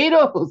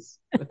potatoes.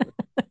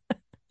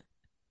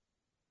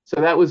 So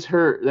that was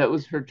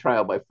her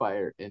trial by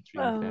fire entering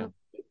the Oh, family.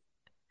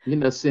 You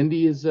know,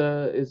 Cindy is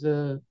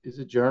a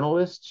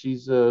journalist.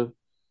 She's a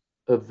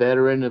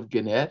veteran of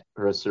Gannett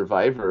or a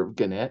survivor of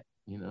Gannett.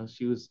 You know,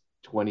 she was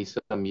 20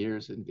 some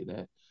years in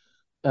Gannett.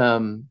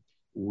 Um,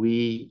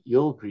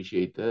 you'll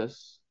appreciate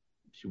this.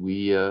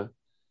 We uh,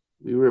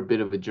 we were a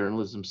bit of a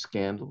journalism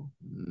scandal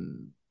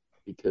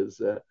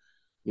because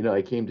you know,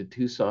 I came to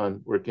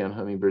Tucson working on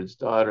Hummingbird's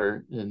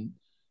daughter, and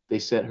they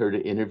sent her to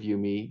interview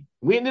me.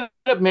 We ended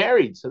up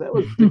married, so that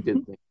was a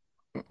good thing.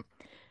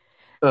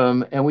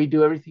 And we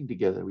do everything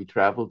together. We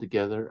travel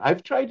together.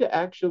 I've tried to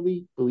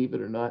actually, believe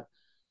it or not,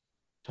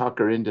 talk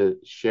her into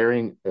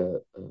sharing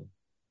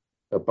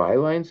a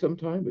byline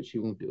sometime, but she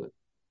won't do it.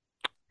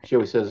 She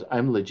always says,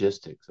 I'm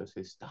logistics. I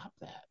say, stop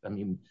that. I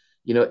mean,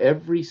 you know,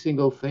 every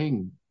single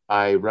thing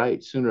I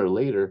write, sooner or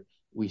later,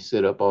 we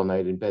sit up all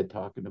night in bed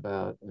talking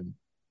about. And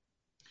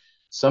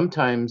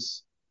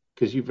sometimes,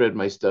 because you've read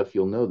my stuff,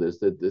 you'll know this,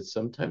 that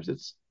sometimes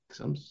it's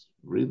some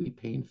really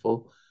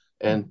painful.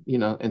 And, you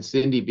know, and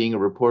Cindy, being a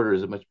reporter,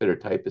 is a much better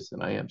typist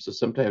than I am. So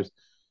sometimes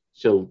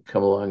she'll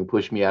come along and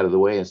push me out of the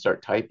way and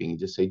start typing and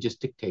just say,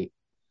 just dictate.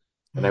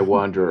 And I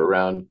wander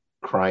around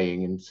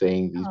crying and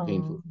saying these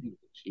painful oh. things.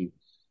 She,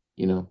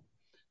 you know,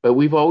 but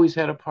we've always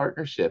had a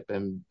partnership,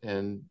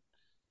 and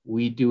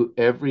we do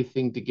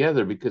everything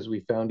together because we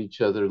found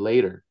each other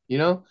later, you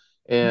know,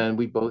 and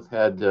we both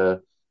had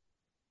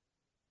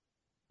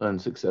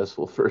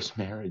unsuccessful first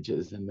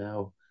marriages, and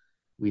now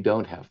we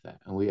don't have that,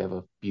 and we have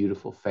a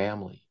beautiful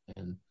family,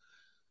 and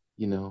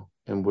you know,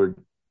 and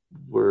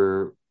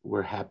we're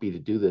happy to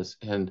do this,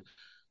 and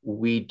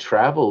we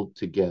travel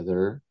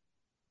together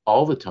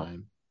all the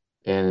time,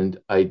 and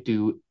I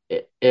do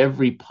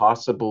every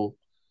possible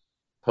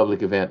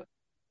public event,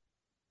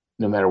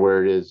 no matter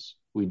where it is,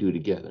 we do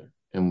together.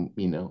 And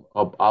you know,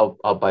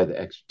 I'll buy the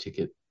extra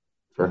ticket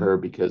for her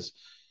because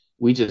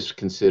we just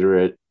consider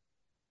it,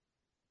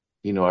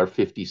 you know, our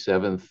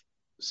 57th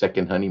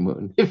second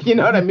honeymoon. If you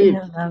know what I mean,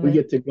 I love we it.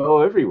 get to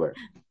go everywhere.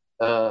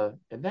 And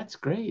that's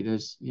great.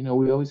 Is, you know,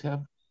 we always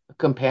have a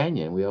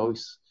companion. We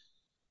always,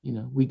 you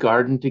know, we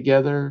garden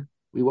together.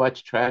 We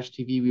watch trash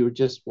TV. We were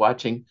just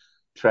watching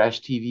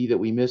trash TV that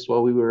we missed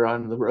while we were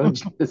on the road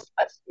just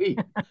last week.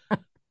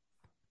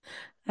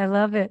 I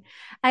love it.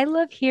 I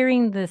love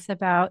hearing this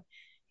about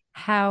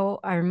how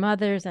our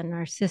mothers and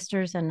our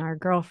sisters and our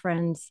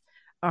girlfriends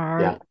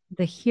are Yeah,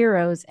 the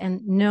heroes,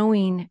 and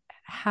knowing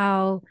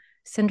how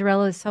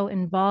Cinderella is so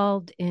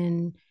involved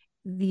in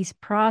these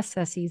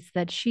processes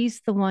that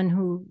she's the one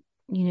who,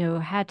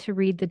 had to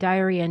read the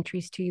diary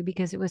entries to you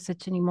because it was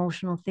such an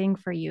emotional thing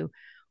for you.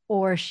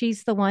 Or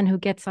she's the one who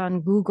gets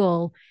on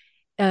Google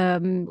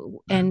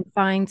and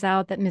finds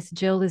out that Miss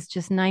Jill is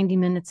just 90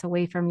 minutes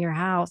away from your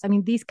house. I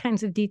mean, these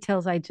kinds of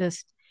details I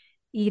just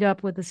eat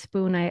up with a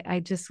spoon.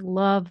 I just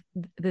love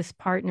this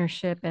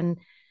partnership, and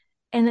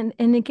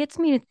it gets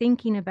me to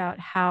thinking about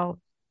how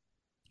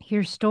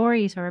your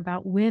stories are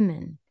about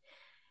women,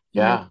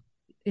 you know, yeah,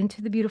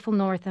 Into the Beautiful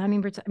North, the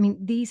Hummingbirds. I mean,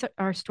 these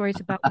are stories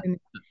about women.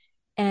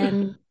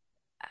 And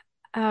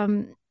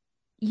um,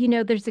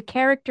 there's a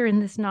character in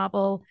this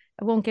novel,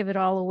 I won't give it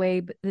all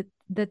away, but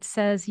that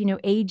says,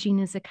 aging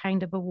is a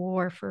kind of a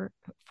war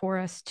for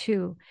us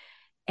too.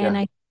 And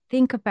yeah, I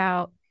think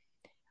about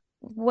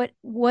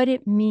what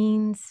it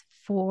means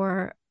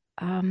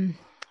um,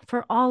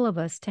 for all of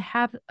us to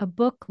have a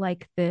book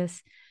like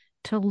this,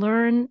 to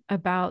learn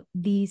about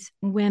these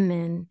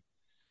women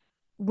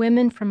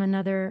from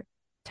another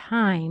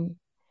time,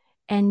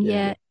 and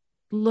yeah, yet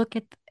look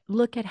at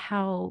look at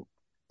how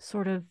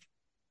sort of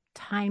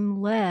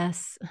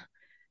timeless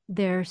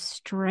their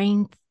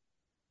strength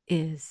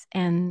is,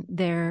 and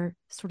their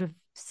sort of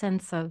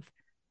sense of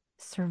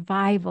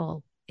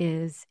survival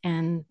is,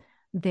 and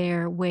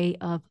their way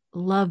of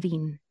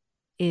loving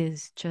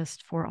is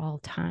just for all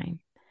time.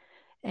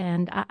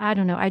 And I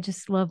don't know, I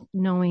just love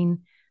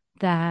knowing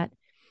that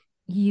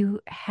you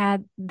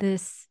had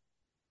this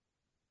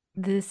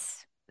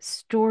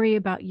story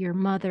about your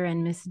mother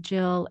and Miss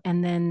Jill,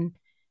 and then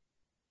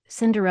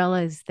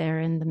Cinderella is there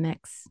in the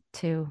mix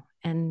too.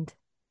 And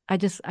I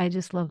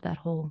just love that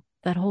whole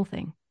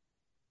thing.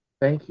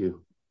 thank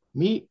you.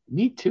 Me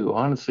too,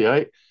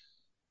 honestly.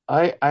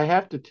 I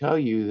have to tell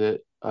you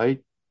that I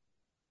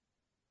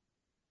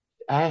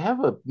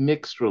have a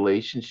mixed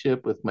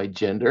relationship with my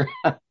gender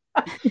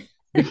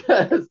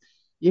because,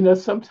 you know,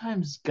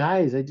 sometimes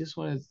guys, I just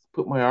want to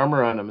put my arm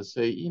around them and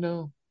say, you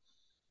know,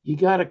 you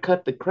got to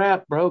cut the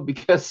crap, bro,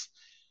 because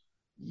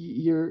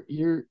you're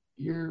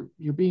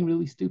being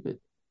really stupid.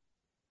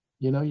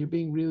 You know, you're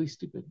being really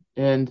stupid.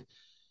 And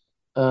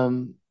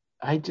um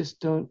I just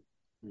don't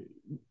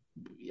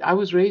I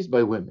was raised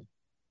by women.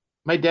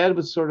 My dad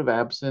was sort of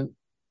absent.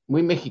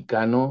 Muy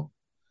mexicano.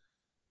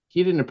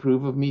 He didn't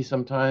approve of me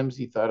sometimes.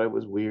 He thought I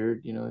was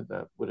weird, you know,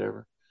 that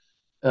whatever.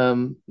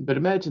 But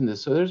imagine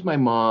this. So there's my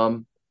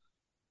mom.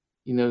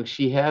 You know,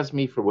 she has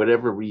me for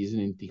whatever reason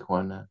in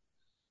Tijuana,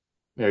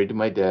 married to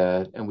my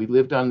dad, and we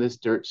lived on this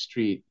dirt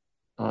street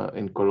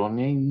in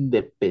Colonia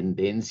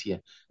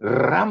Independencia.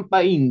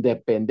 Rampa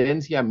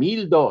Independencia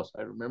 1002.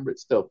 I remember it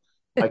still.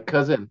 My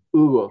cousin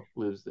Hugo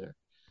lives there.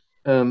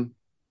 Um,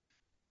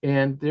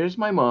 and there's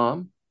my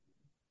mom,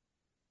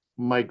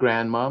 my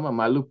grandma,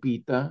 Mama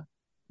Lupita,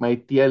 my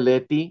tia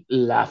Leti,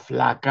 La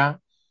Flaca,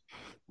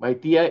 my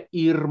tia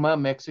Irma,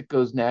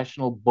 Mexico's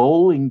national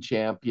bowling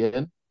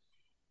champion.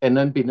 And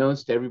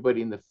unbeknownst to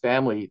everybody in the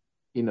family,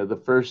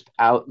 the first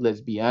out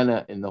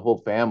lesbiana in the whole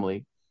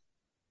family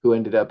who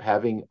ended up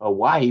having a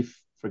wife,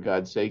 for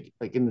God's sake,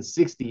 like in the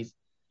 60s.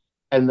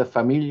 And the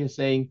familia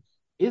saying,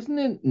 isn't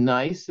it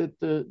nice that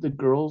the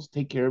girls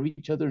take care of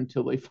each other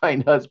until they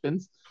find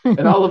husbands?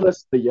 And all of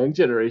us, the young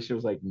generation,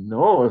 was like,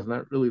 no, it's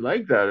not really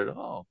like that at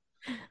all.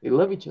 They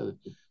love each other.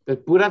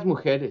 But puras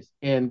mujeres.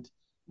 And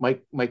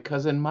my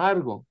cousin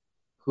Margo,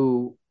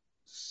 who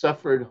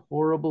suffered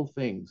horrible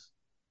things,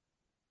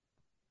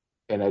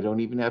 and I don't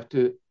even have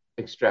to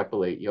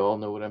extrapolate. You all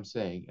know what I'm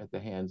saying, at the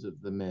hands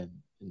of the men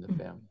in the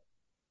family.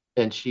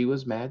 And she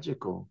was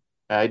magical.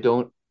 I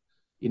don't,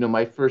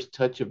 my first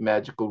touch of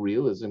magical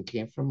realism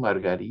came from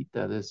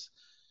Margarita, this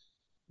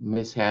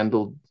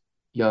mishandled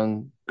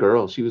young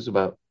girl. She was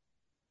about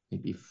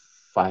maybe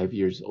 5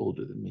 years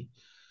older than me.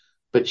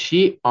 But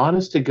she,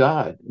 honest to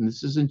God, and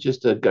this isn't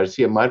just a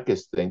Garcia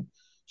Marquez thing,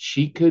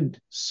 she could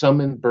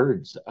summon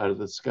birds out of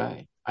the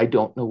sky. I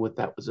don't know what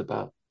that was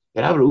about.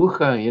 Era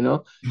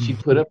bruja. She'd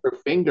put up her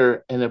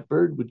finger and a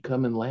bird would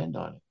come and land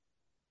on it.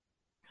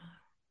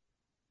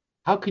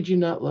 How could you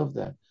not love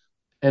that?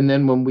 And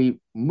then when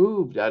we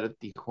moved out of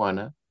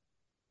Tijuana,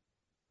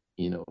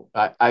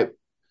 I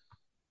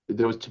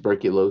there was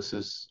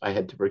tuberculosis. I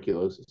had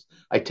tuberculosis.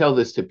 I tell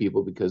this to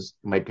people because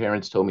my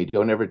parents told me,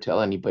 don't ever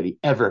tell anybody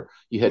ever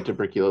you had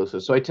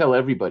tuberculosis. So I tell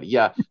everybody,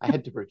 yeah, I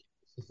had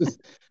tuberculosis.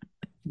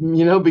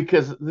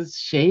 Because this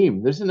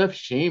shame, there's enough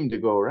shame to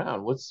go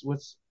around.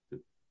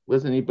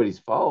 Wasn't anybody's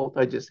fault.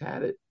 I just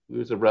had it. It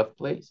was a rough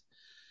place.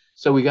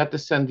 So we got to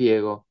San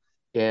Diego,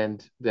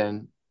 and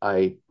then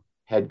I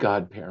had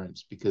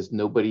godparents because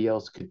nobody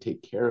else could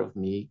take care of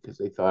me because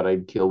they thought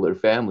I'd kill their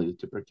family with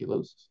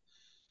tuberculosis.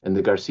 And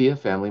the Garcia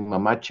family,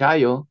 Mama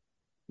Chayo,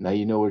 now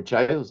you know where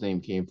Chayo's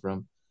name came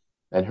from,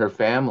 and her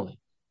family,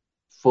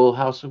 full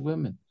house of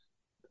women.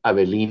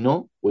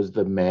 Avelino was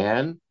the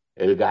man,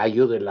 el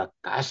gallo de la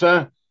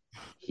casa.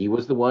 He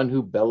was the one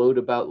who bellowed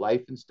about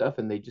life and stuff,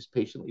 and they just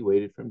patiently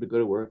waited for him to go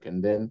to work.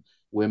 And then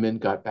women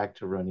got back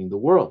to running the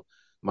world.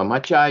 Mama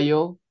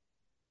Chayo,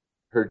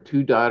 her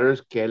two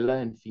daughters,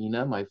 Kela and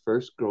Fina, my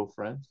first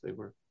girlfriends, they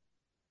were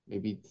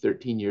maybe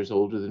 13 years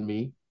older than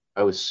me.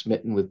 I was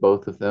smitten with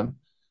both of them.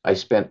 I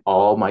spent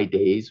all my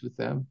days with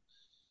them.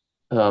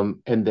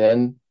 And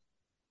then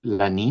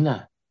La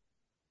Nina,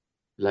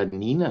 La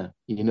Nina,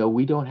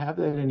 we don't have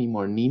that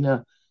anymore.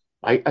 Nina,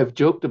 I've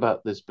joked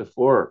about this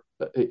before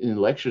in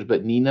lectures,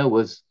 but Nina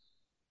was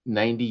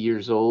 90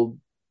 years old,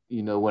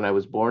 when I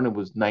was born, and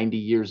was 90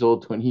 years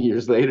old 20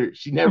 years later.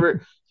 She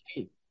never,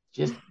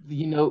 just,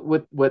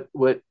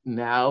 what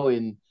now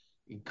in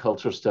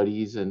cultural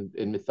studies and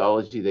in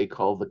mythology they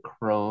call the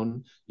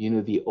crone,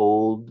 the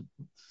old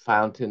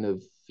fountain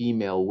of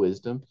female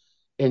wisdom.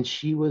 And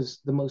she was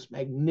the most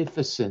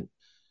magnificent.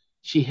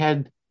 She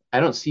had, I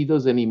don't see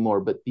those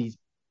anymore, but these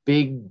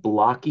big,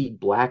 blocky,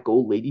 black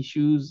old lady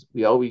shoes.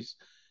 We always,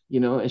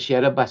 and she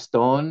had a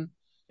baston,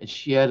 and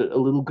she had a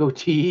little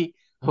goatee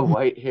of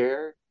white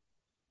hair.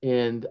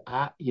 And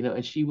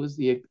and she was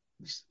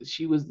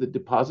the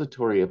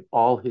depository of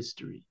all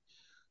history.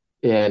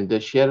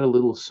 And she had a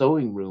little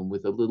sewing room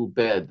with a little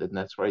bed, and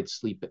that's where I'd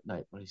sleep at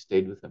night when I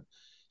stayed with him.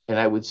 And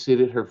I would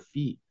sit at her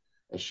feet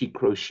as she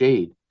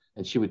crocheted,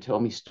 and she would tell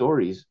me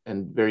stories,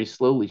 and very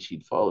slowly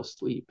she'd fall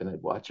asleep, and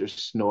I'd watch her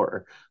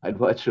snore. I'd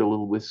watch her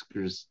little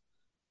whiskers.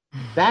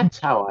 That's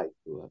how I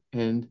grew up.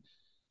 And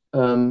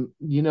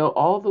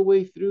all the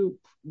way through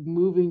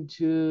moving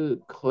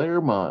to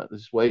Claremont,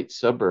 this white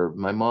suburb,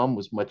 my mom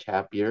was much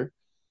happier,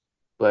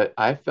 but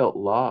I felt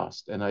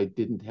lost and I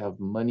didn't have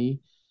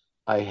money.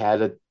 I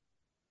had a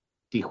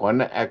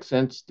Tijuana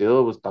accent still.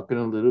 I was talking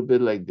a little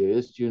bit like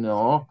this.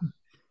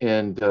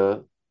 And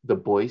the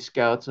Boy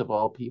Scouts of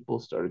all people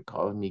started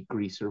calling me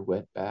Greaser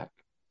Wetback.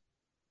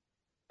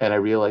 And I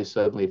realized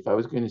suddenly if I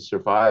was going to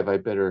survive, I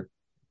better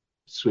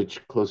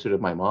switch closer to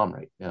my mom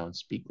right now and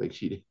speak like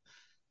she did.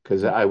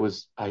 Because I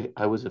was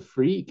a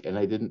freak and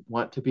I didn't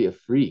want to be a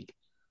freak.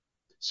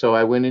 So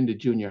I went into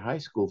junior high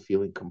school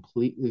feeling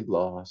completely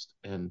lost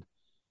and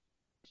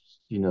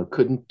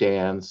couldn't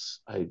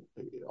dance. I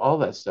All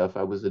that stuff.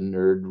 I was a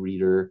nerd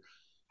reader.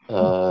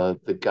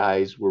 The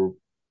guys were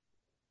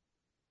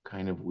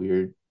kind of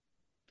weird.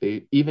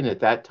 They even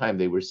at that time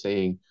they were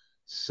saying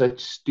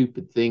such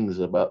stupid things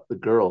about the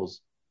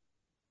girls.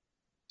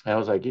 And I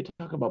was like, "You're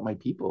talking about my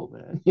people,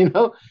 man.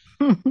 What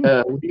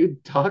are you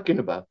talking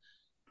about?"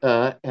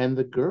 And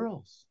the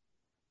girls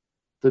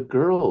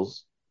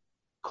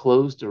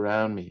closed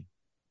around me.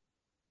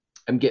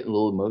 I'm getting a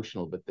little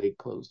emotional, but they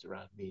closed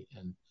around me,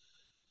 and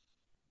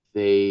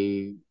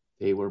they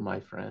they were my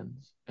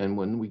friends. And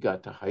when we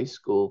got to high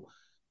school,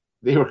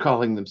 they were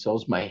calling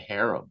themselves my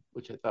harem,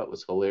 which I thought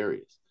was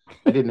hilarious.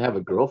 I didn't have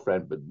a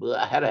girlfriend, but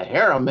I had a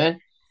harem, man.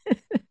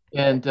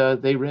 And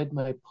they read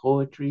my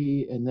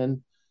poetry, and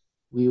then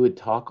we would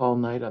talk all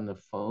night on the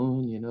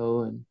phone,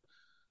 and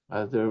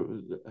there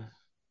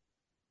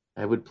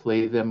I would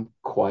play them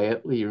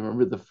quietly. You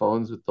remember the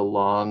phones with the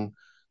long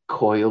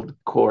coiled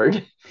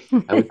cord?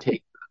 I would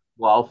take the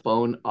wall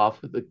phone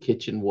off of the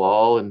kitchen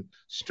wall and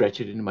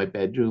stretch it into my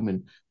bedroom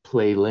and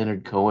play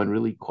Leonard Cohen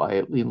really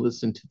quietly and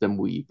listen to them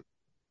weep.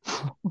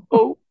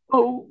 Oh,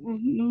 oh,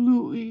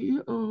 Louis.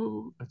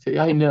 Oh, I say,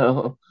 I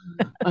know.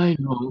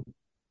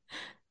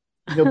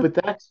 But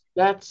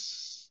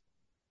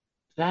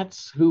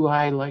that's who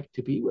I like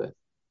to be with.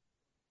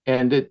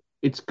 And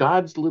it's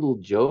God's little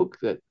joke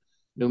that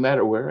no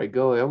matter where I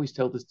go, I always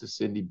tell this to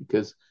Cindy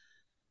because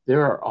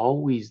there are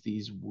always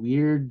these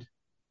weird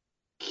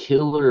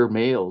killer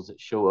males that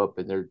show up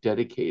and they're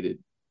dedicated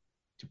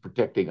to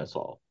protecting us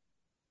all.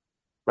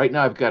 Right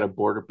now, I've got a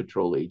border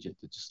patrol agent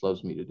that just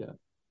loves me to death,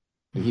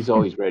 and he's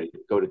always ready to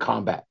go to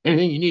combat.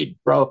 Anything you need,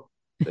 bro.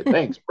 But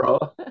thanks, bro.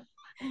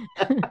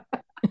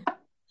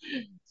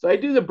 So I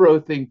do the bro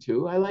thing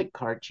too. I like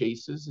car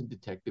chases and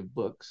detective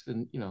books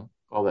and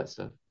all that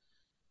stuff.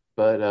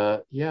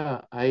 But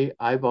yeah,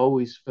 I've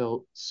always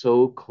felt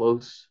so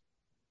close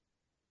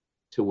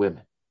to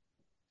women,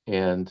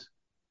 and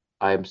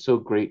I'm so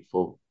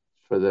grateful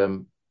for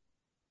them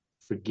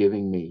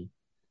forgiving me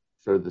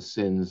for the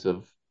sins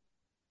of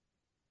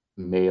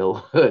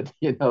malehood,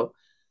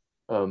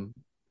 Um,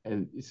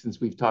 and since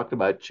we've talked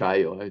about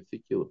Chayo, I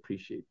think you'll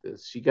appreciate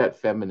this. She got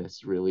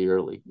feminist really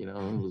early,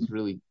 and was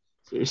really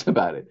serious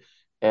about it.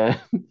 And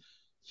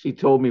she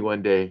told me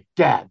one day,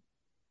 Dad,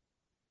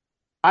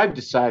 I've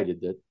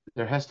decided that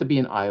there has to be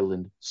an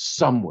island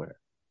somewhere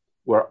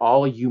where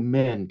all you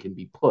men can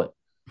be put,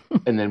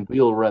 and then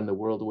we'll run the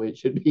world the way it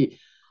should be.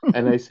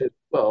 And I said,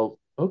 well,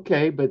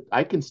 okay, but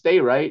I can stay,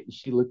 right? And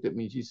she looked at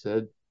me, she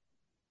said,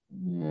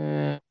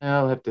 yeah,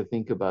 I'll have to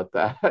think about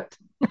that.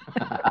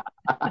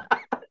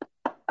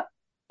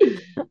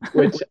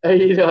 Which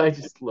I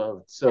just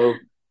loved. So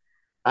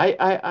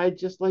I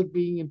just like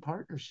being in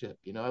partnership.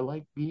 I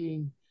like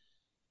being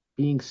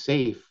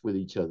safe with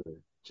each other.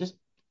 Just,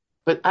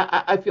 but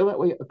I feel that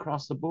way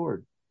across the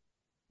board.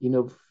 You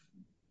know,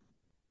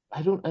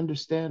 I don't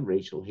understand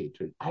racial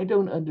hatred. I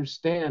don't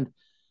understand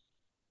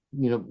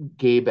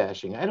gay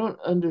bashing. I don't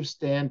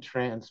understand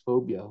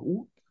transphobia.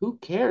 Who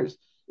cares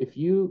if if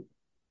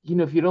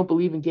you don't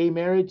believe in gay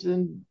marriage,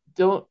 then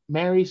don't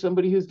marry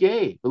somebody who's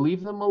gay.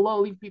 Leave them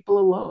alone. Leave people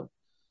alone.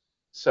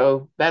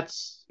 So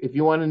that's if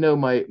you want to know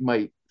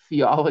my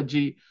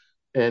theology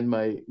and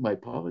my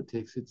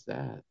politics, it's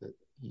that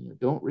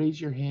don't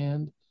raise your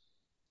hand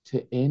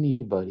to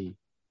anybody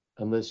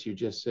unless you're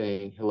just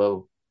saying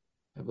hello,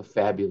 have a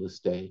fabulous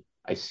day.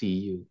 I see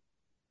you.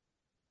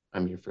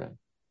 I'm your friend.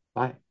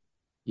 Bye.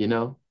 You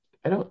know,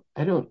 I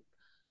don't,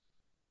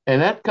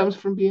 and that comes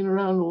from being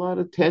around a lot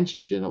of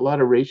tension, a lot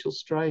of racial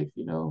strife.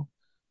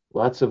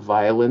 Lots of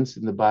violence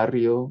in the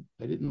barrio.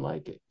 I didn't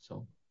like it,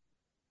 so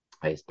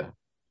I stopped.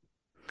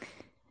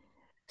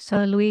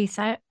 So, Luis,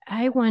 I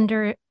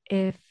wonder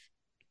if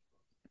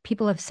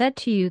people have said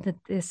to you that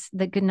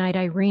the Goodnight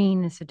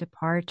Irene is a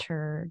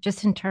departure,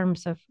 just in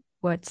terms of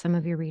what some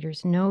of your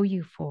readers know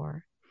you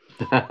for.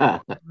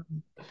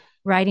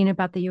 Writing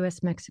about the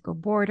US Mexico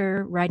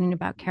border, writing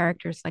about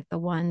characters like the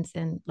ones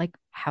in like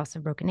House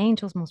of Broken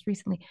Angels most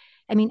recently.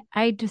 I mean,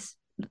 I just,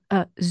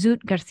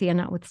 Zoot Garcia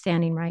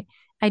notwithstanding, right?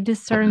 I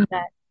discern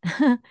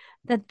that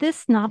that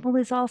this novel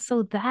is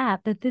also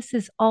that this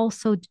is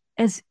also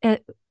as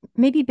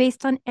maybe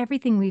based on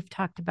everything we've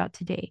talked about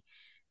today,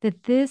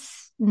 that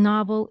this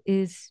novel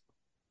is,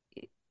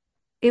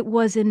 it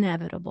was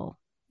inevitable.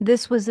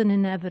 This was an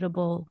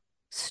inevitable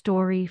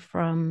story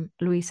from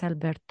Luis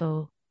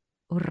Alberto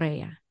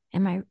Urrea.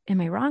 Am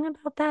I wrong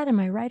about that? Am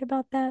I right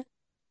about that?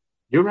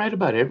 You're right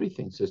about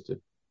everything, sister.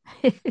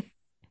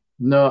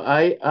 No,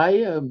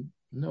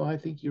 no, I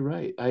think you're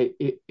right.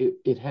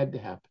 It had to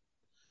happen.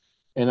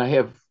 And I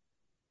have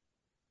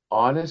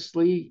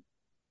honestly,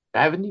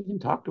 I haven't even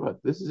talked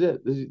about this. Is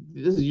it.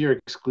 This is your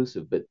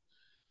exclusive, but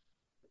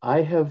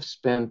I have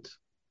spent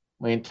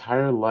my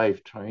entire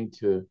life trying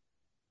to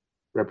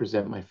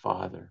represent my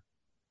father.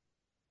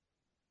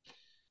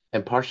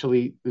 And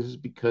partially this is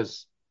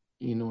because,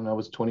 when I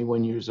was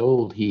 21 years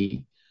old,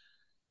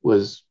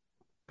 was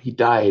he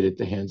died at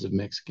the hands of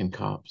Mexican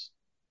cops.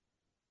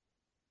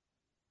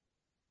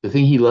 The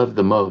thing he loved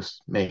the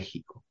most,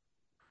 Mexico.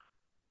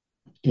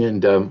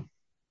 And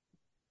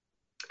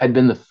I'd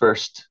been the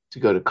first to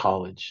go to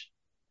college.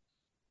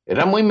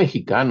 Era muy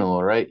mexicano,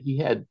 all right? He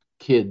had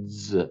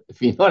kids,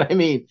 if you know what I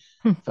mean,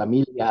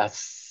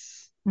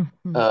 familias.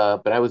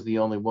 But I was the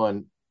only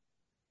one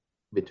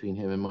between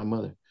him and my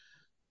mother.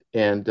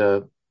 And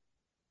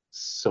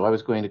so I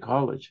was going to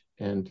college,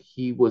 and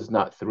he was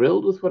not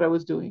thrilled with what I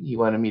was doing. He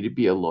wanted me to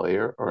be a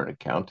lawyer or an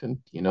accountant,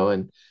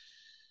 and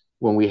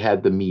when we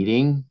had the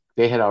meeting,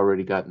 they had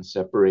already gotten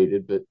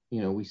separated, but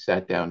we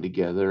sat down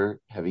together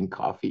having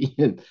coffee,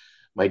 and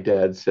my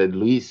dad said,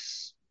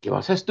 Luis, ¿qué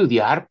vas a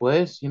estudiar,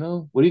 pues?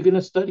 What are you going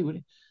to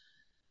study?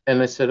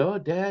 And I said, "Oh,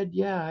 Dad,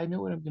 yeah, I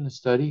know what I'm going to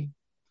study.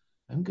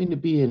 I'm going to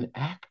be an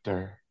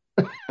actor."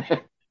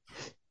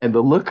 And the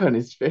look on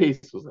his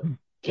face was like,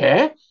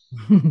 "Okay,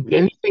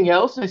 anything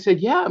else?" And I said,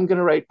 "Yeah, I'm going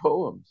to write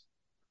poems."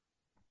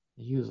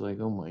 And he was like,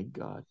 "Oh my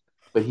God."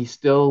 But he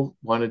still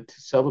wanted to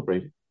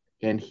celebrate it.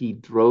 And he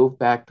drove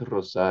back to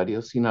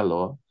Rosario,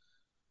 Sinaloa,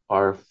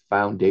 our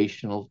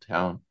foundational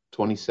town,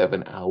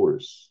 27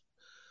 hours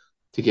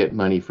to get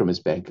money from his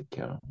bank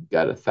account.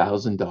 Got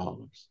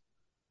 $1,000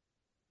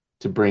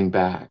 to bring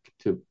back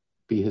to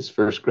be his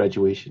first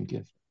graduation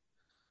gift.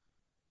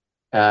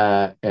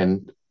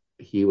 And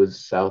he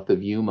was south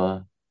of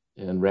Yuma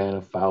and ran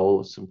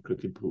afoul of some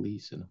crooked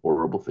police, and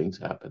horrible things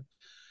happened.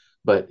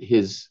 But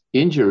his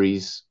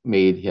injuries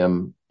made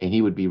him, and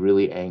he would be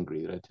really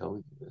angry that I tell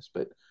you this,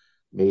 but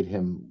made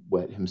him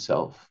wet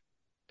himself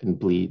and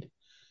bleed.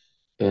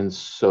 And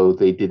so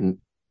they didn't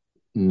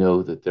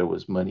know that there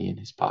was money in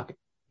his pocket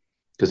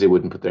because they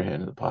wouldn't put their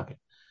hand in the pocket.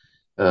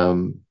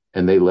 And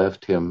they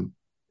left him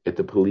at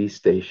the police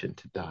station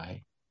to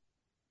die.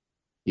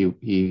 He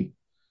he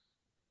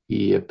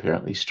he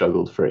apparently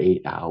struggled for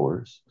 8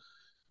 hours.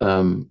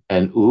 And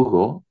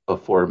Hugo,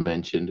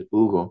 aforementioned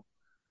Hugo,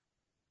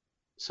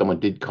 someone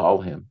did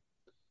call him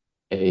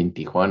in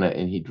Tijuana,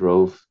 and he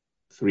drove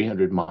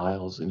 300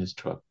 miles in his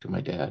truck to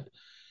my dad,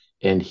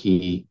 and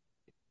he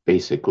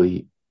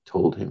basically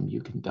told him,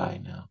 "You can die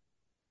now."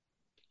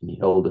 And he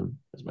held him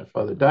as my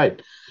father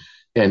died.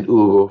 And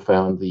Hugo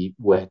found the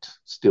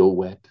still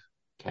wet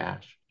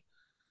cash.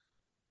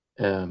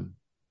 Um,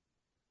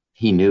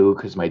 he knew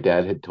because my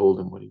dad had told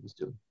him what he was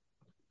doing.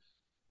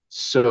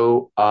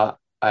 So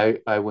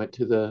I went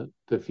to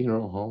the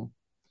funeral home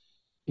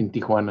in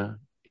Tijuana.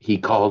 He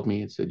called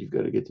me and said, "You've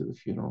got to get to the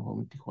funeral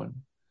home in Tijuana."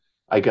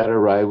 I got a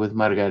ride with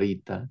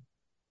Margarita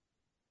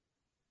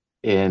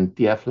and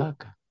Tia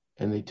Flaca,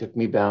 and they took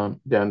me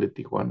down to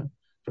Tijuana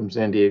from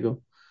San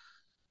Diego.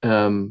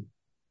 Um,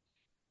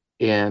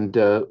 and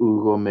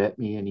Hugo met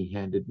me and he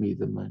handed me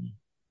the money.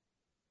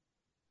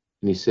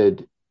 And he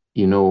said,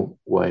 "You know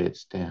why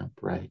it's stamped,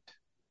 right?"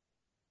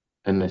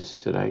 And I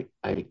said,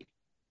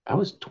 I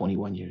was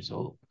 21 years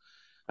old.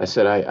 I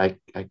said,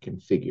 I can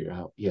figure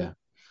out. Yeah.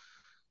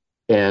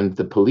 And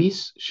the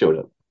police showed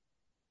up,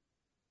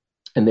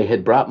 and they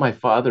had brought my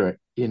father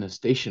in a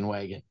station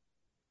wagon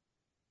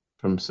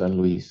from San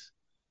Luis.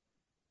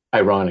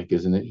 Ironic,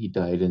 isn't it? He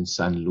died in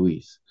San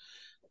Luis.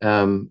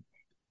 Um,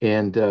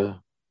 and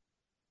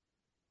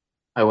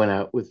I went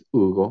out with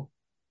Hugo.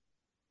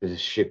 I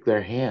just shook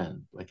their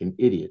hand like an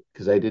idiot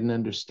because I didn't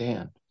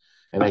understand.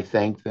 And I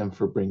thanked them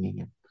for bringing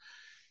him.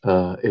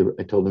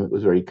 I told them it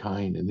was very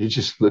kind, and they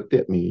just looked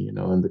at me,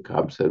 and the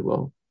cop said,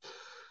 "Well,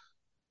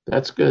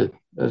 that's good.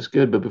 That's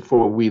good. But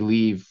before we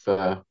leave,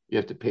 you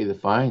have to pay the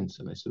fines."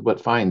 And I said, "What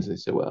fines?" And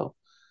they said, "Well,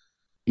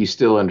 he's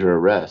still under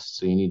arrest,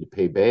 so you need to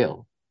pay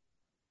bail."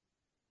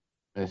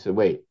 And I said,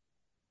 "Wait,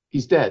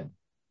 he's dead."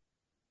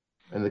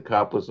 And the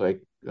cop was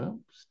like, "Oh,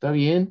 está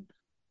bien.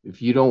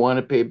 If you don't want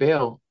to pay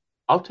bail,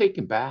 I'll take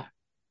him back.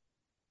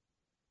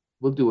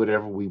 We'll do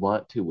whatever we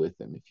want to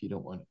with him if you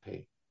don't want to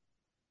pay."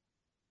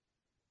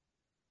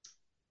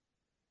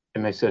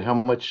 And I said, "How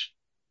much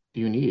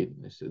do you need?"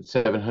 And they said,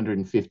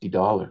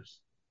 $750.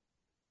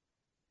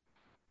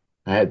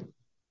 I had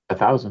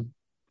 1,000.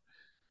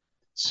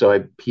 So I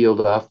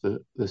peeled off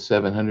the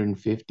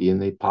 750,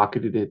 and they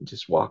pocketed it and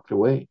just walked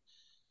away.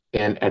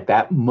 And at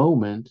that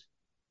moment,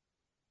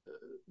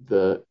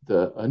 the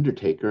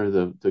undertaker,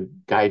 the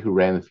guy who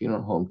ran the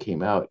funeral home,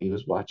 came out. He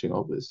was watching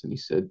all this, and he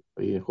said,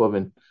 "Oye,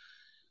 joven,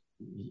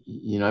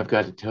 I've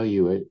got to tell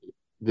you,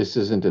 this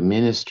isn't a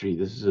ministry.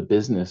 This is a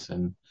business,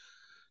 and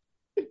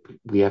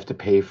we have to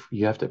pay.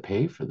 You have to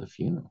pay for the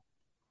funeral."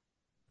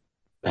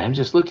 And I'm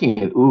just looking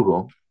at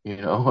Hugo,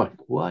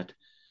 like, what?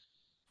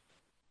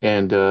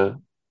 And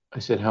I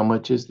said, "How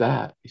much is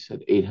that?" He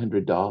said,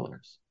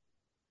 $800.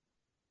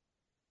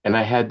 And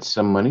I had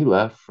some money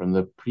left from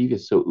the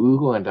previous. So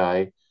Hugo and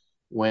I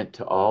went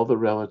to all the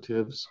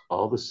relatives,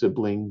 all the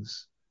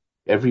siblings,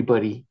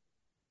 everybody,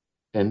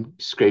 and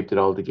scraped it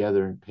all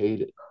together and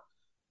paid it.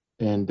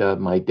 And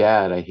my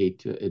dad, I hate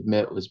to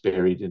admit, was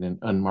buried in an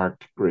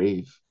unmarked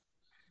grave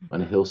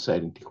on a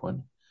hillside in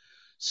Tijuana.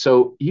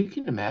 So you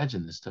can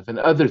imagine this stuff and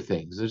other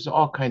things. There's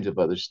all kinds of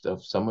other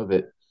stuff. Some of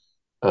it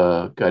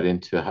got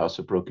into House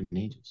of Broken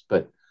Angels,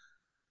 but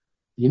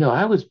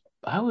I was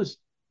I was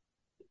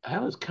I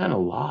was kind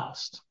of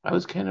lost. I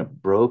was kind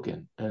of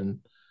broken, and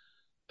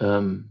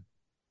um,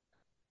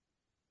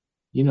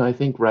 I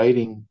think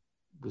writing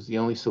was the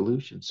only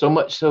solution. So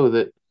much so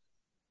that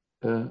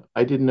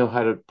I didn't know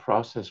how to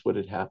process what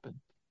had happened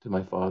to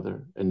my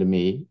father and to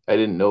me. I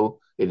didn't know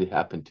it had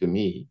happened to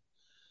me.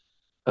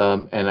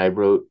 And I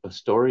wrote a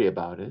story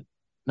about it,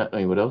 not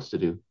knowing what else to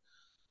do.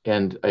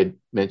 And I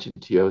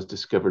mentioned to you, I was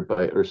discovered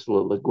by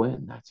Ursula Le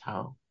Guin. That's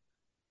how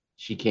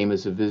she came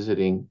as a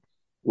visiting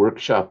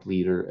workshop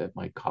leader at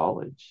my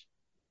college.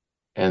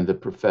 And the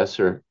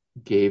professor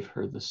gave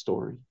her the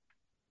story.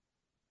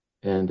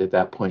 And at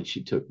that point,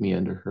 she took me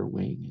under her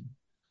wing and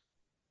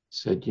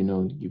said,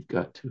 "You've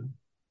got to,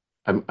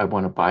 I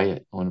want to buy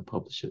it. I want to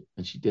publish it."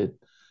 And she did.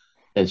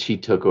 And she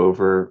took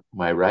over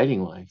my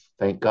writing life,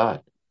 thank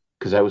God,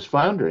 because I was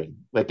floundering.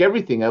 Like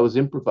everything, I was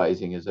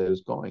improvising as I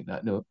was going,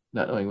 not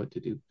knowing what to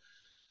do.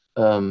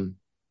 Um,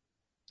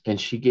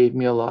 and she gave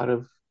me a lot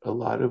of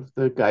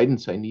the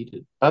guidance I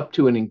needed, up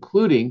to and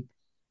including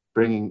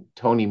bringing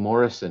Toni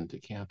Morrison to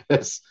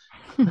campus.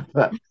 I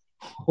thought,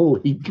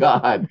 holy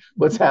God,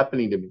 what's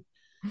happening to me?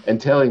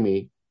 And telling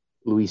me,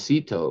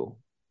 Luisito,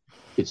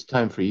 it's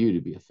time for you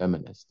to be a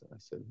feminist. I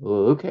said,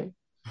 well, okay.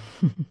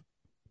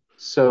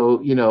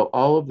 So,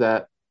 all of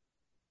that,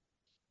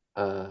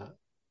 uh,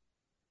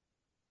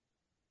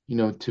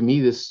 to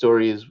me, this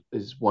story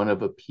is one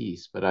of a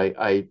piece, but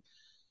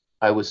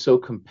I was so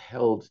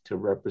compelled to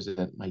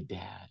represent my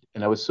dad.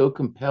 And I was so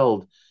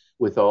compelled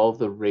with all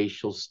the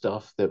racial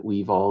stuff that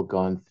we've all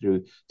gone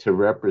through to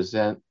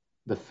represent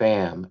the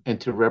fam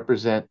and to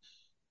represent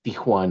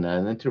Tijuana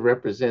and then to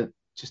represent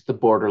just the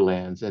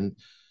borderlands. And,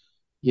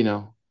 you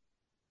know,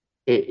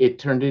 it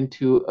turned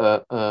into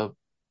a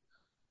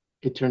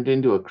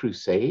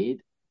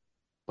crusade,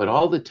 but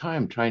all the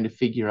time trying to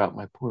figure out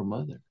my poor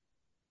mother.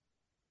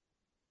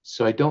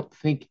 So I don't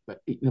think,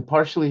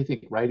 partially, I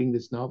think writing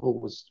this novel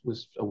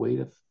was a way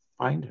to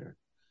find her,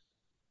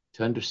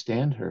 to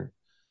understand her,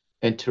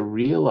 and to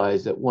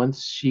realize that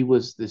once she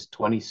was this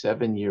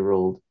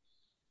 27-year-old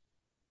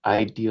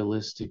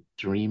idealistic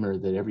dreamer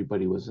that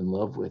everybody was in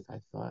love with, I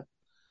thought,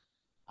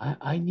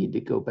 I need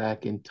to go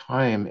back in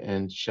time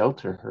and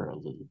shelter her a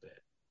little bit,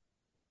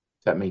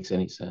 if that makes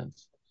any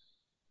sense.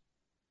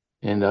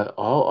 And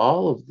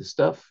all of the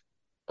stuff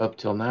up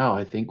till now,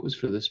 I think, was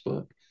for this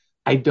book.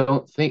 I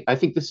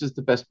think this is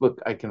the best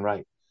book I can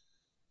write.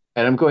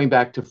 And I'm going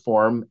back to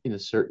form in a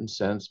certain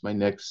sense. My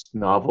next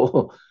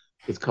novel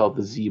is called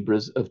The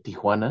Zebras of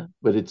Tijuana,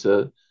 but it's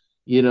a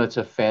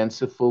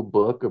fanciful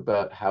book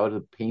about how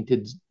the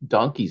painted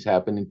donkeys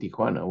happen in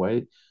Tijuana.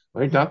 Why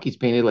are donkeys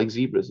painted like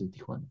zebras in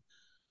Tijuana?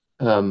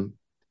 Um,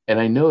 and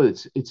I know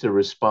it's a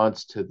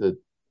response to the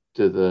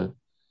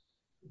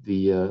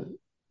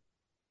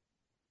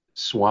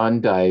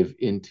swan dive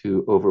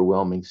into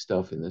overwhelming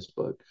stuff in this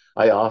book.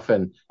 I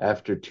often,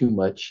 after too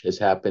much has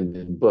happened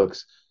in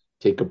books,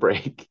 take a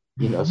break.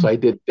 So I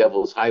did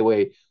Devil's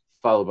Highway,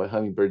 followed by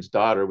Hummingbird's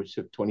Daughter, which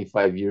took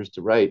 25 years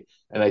to write.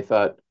 And I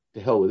thought, to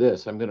hell with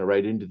this. I'm going to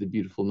write Into the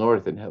Beautiful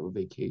North and have a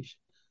vacation.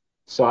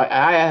 So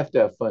I have to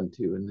have fun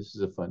too. And this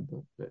is a fun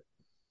book.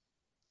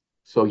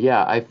 So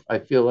yeah, I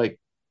feel like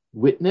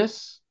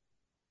Witness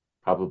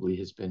probably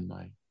has been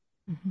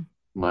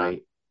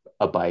my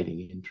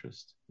abiding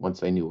interest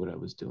once I knew what I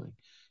was doing.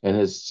 And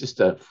as just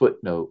a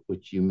footnote,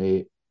 which you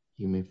may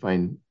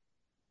find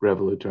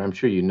revelatory, I'm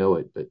sure you know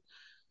it, but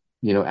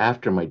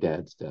after my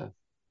dad's death,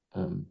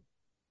 um,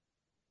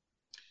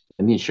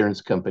 and the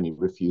insurance company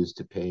refused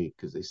to pay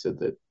because they said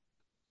that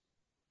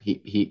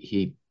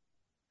he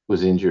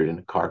was injured in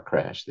a car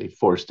crash. They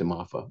forced him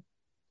off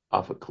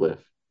a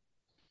cliff.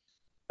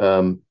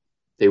 Um,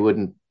 they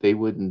wouldn't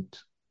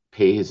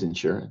pay his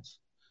insurance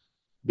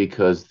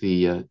because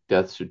the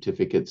death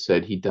certificate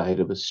said he died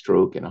of a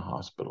stroke in a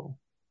hospital.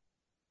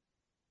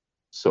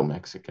 So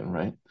Mexican,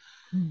 right?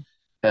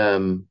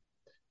 Um,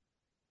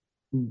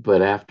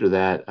 but after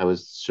that, I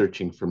was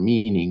searching for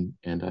meaning,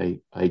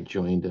 and I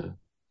joined a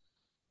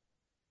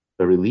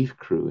relief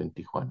crew in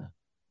Tijuana,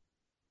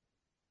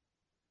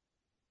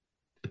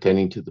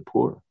 attending to the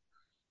poor.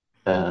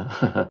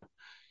 Uh,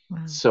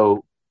 Wow.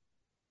 so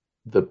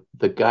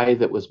the guy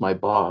that was my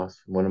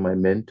boss, one of my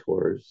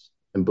mentors,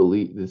 and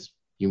believe this,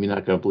 you're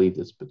not going to believe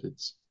this, but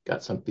it's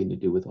got something to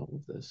do with all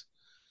of this.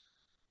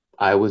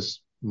 I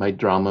was my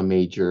drama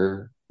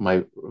major,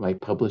 my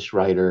published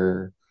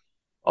writer,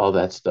 all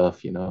that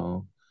stuff,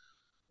 and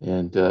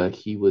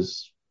he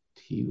was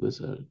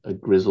a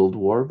grizzled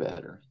war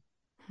veteran,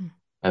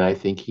 and I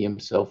think he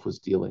himself was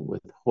dealing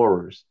with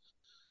horrors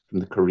from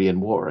the Korean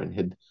War and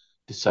had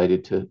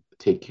decided to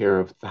take care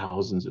of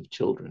thousands of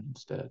children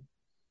instead.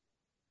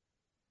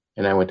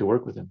 And I went to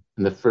work with him,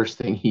 and the first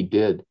thing he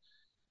did,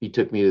 he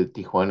took me to the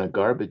Tijuana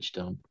garbage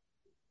dump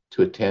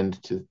to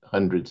attend to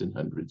hundreds and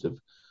hundreds of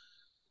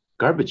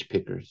garbage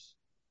pickers.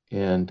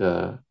 And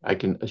I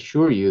can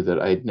assure you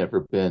that I'd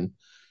never been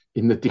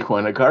in the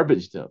Tijuana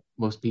garbage dump.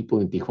 Most people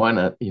in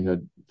Tijuana,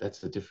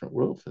 that's a different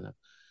world for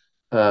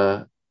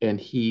them. And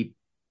he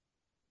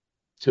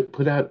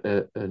put out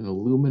an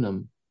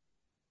aluminum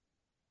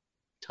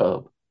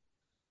tub,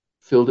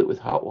 filled it with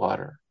hot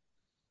water,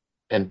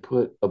 and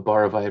put a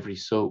bar of ivory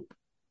soap.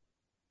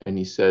 And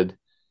he said,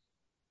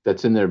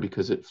 that's in there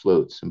because it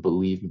floats. And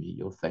believe me,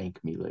 you'll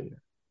thank me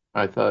later.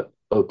 I thought,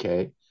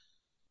 okay.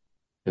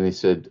 And they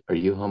said, are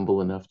you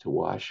humble enough to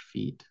wash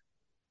feet?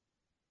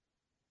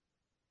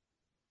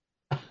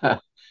 And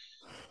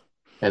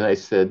I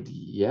said,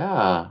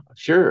 yeah,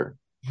 sure.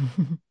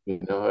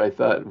 I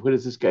thought, what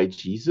is this guy,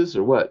 Jesus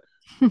or what?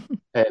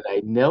 And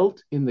I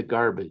knelt in the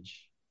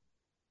garbage,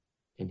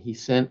 and he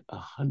sent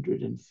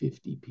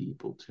 150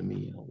 people to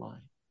me in a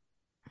line.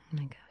 Oh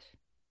my gosh.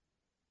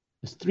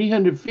 It's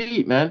 300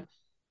 feet, man.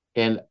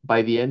 And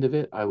by the end of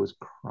it, I was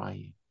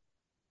crying.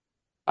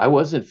 I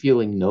wasn't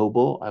feeling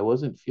noble. I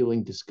wasn't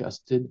feeling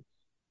disgusted.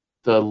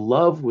 the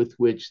love with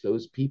which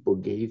those people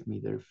gave me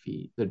their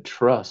feet, the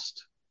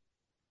trust.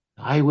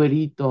 Ay,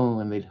 güerito,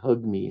 and they'd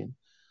hug me, and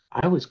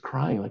I was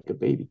crying like a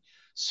baby.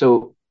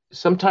 So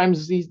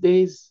sometimes these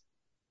days,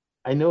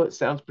 I know it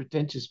sounds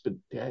pretentious, but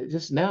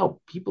just now,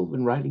 people have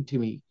been writing to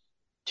me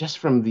just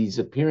from these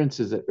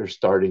appearances that are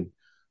starting.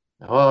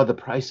 Oh, the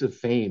price of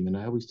fame, and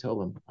I always tell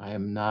them, I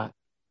am not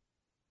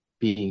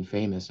being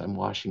famous. I'm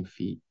washing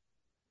feet.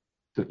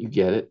 Don't you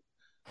get it?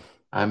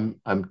 I'm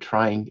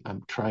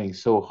trying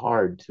so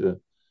hard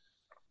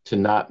to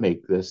not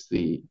make this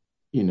the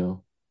you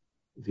know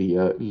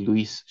the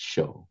Luis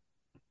show.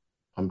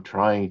 I'm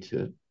trying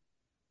to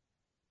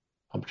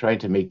I'm trying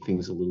to make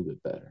things a little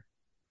bit better.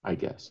 I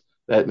guess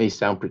that may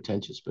sound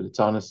pretentious, but it's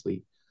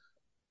honestly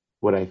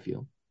what I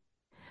feel.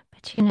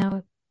 But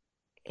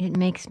it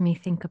makes me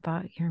think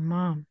about your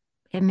mom.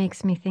 It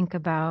makes me think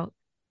about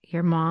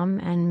your mom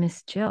and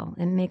Miss Jill.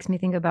 It makes me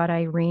think about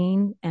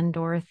Irene and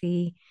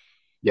Dorothy,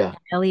 Yeah,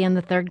 Ellie and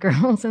the third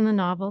girls in the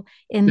novel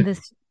in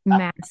this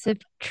massive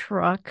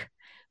truck,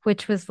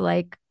 which was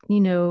like,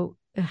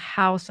 a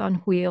house on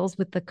wheels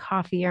with the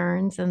coffee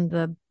urns and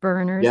the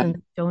burners yeah, and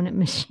the donut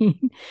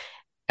machine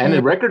and a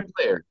and record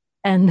player.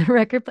 the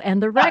records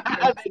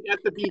They got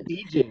to be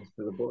DJs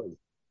for the boys.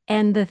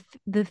 and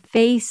the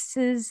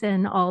faces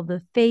and all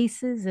the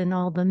faces and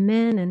all the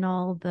men and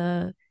all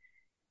the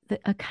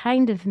a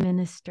kind of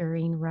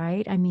ministering,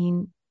 right? I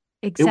mean,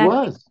 It exactly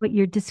was, what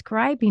you're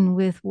describing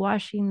with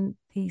washing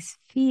these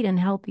feet and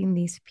helping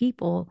these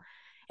people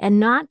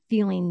and not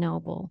feeling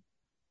noble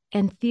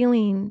and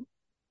feeling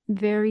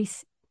very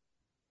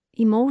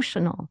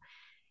emotional.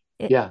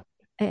 It, yeah,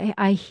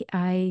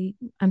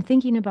 I'm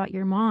thinking about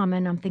your mom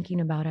and I'm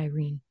thinking about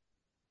Irene.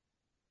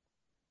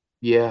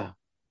 yeah.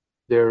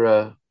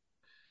 There,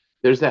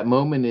 there's that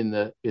moment in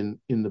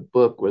the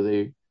book where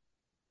they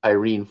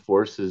Irene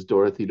forces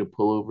Dorothy to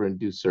pull over and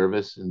do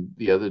service, and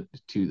the other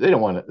two they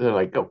don't want to. They're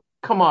like, "Oh,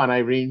 come on,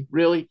 Irene,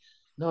 really?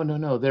 No, no,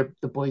 no. They're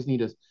the boys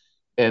need us."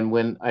 And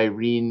when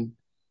Irene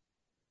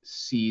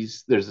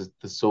sees the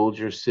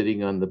soldier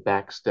sitting on the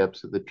back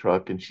steps of the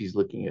truck, and she's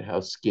looking at how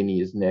skinny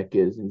his neck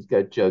is, and he's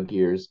got jug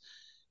ears,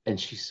 and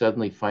she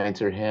suddenly finds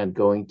her hand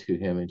going to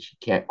him, and she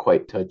can't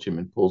quite touch him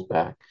and pulls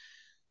back.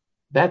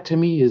 That to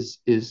me is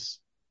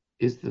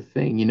the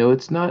thing.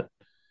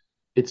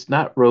 It's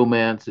not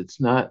romance, it's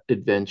not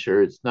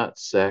adventure, it's not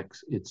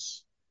sex,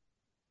 it's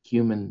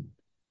human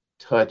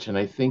touch. And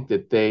I think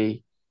that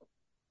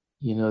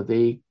you know,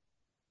 they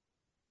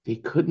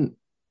couldn't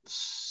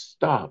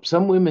stop.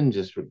 Some women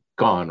just were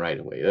gone right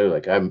away. They're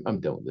like, I'm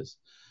done with this.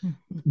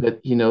 Mhm.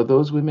 But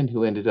those women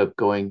who ended up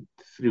going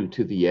through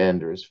to the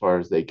end or as far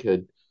as they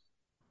could,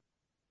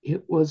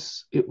 it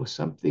was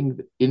something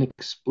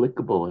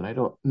inexplicable. And I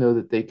don't know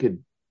that they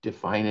could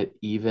define it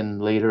even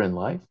later in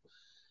life.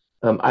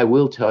 I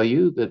will tell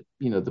you that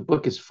the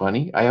book is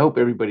funny. I hope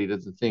everybody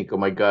doesn't think, "Oh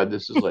my God,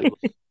 this is like It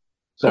is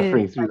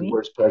suffering through the funny.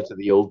 worst parts of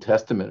the Old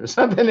Testament or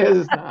something."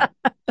 It's not,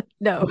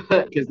 No,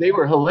 because they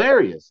were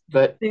hilarious.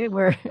 But they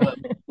were. um,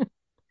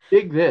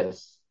 dig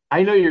this.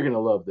 I know you're gonna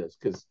love this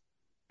because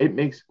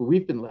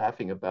we've been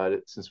laughing about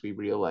it since we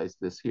realized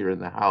this here in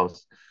the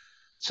house.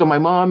 So my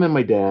mom and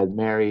my dad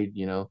married.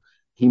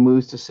 He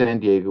moves to San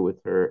Diego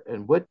with her,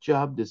 and what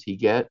job does he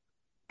get?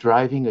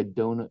 Driving a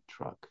donut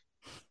truck,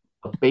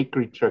 a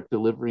bakery truck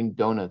delivering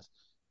donuts.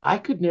 I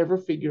could never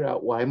figure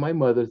out why my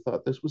mother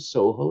thought this was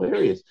so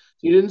hilarious.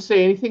 She didn't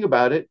say anything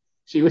about it.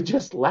 She would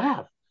just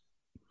laugh.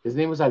 His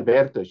name was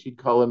Alberto. She'd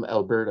call him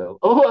Alberto.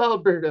 Oh,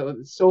 Alberto.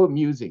 It's so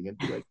amusing. And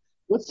be like,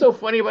 what's so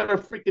funny about our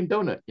freaking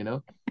donut?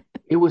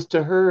 It was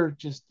to her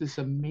just this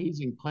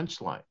amazing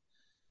punchline.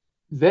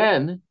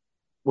 Then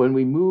when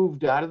we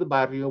moved out of the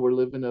barrio, we're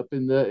living up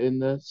in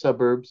the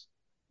suburbs.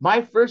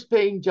 My first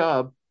paying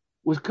job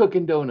was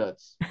cooking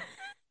donuts.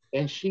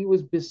 And she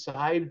was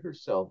beside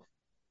herself.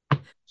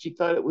 She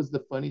thought it was the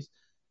funniest,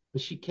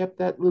 but she kept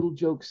that little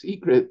joke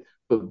secret.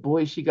 But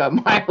boy, she got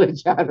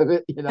mileage out of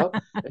it.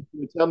 And she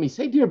would tell me,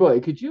 "Say, dear boy,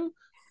 could you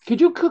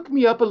cook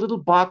me up a little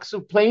box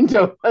of plain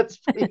donuts,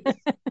 please?"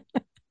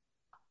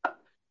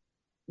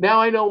 Now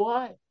I know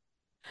why.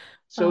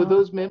 So Oh,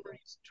 those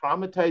memories,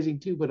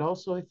 traumatizing too, but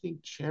also I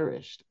think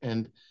cherished.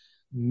 And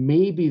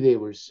maybe they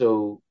were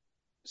so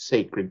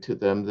sacred to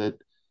them that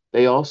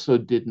they also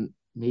didn't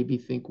maybe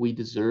think we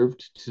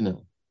deserved to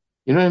know.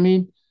 You know what I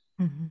mean?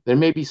 mhm. There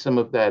may be some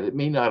of that. It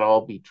may not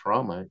all be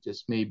trauma. It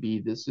just may be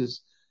this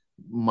is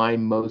my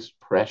most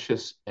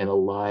precious and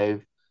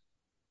alive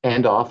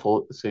and awful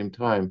at the same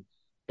time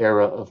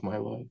era of my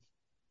life.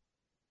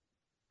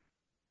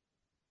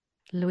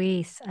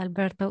 Luis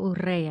Alberto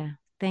Urrea,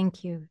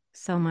 thank you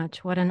so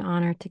much. What an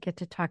honor to get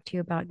to talk to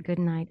you about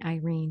Goodnight,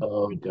 Irene.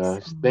 Oh Thank you so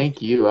gosh, much.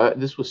 thank you.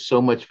 This was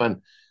so much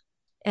fun.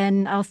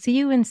 And I'll see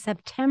you in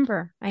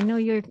September. I know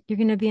you're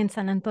going to be in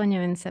San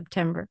Antonio in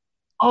September.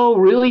 Oh,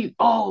 really?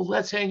 Oh,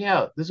 let's hang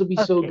out. This will be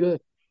so Okay. good.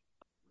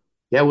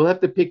 Yeah, we'll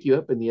have to pick you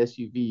up in the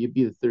SUV. You'd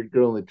be the third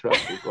girl in the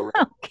truck. We'll go right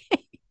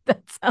Okay.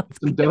 That sounds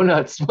get some good.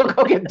 donuts. We'll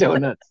go get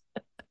donuts.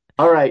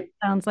 All right.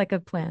 Sounds like a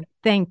plan.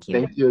 Thank you.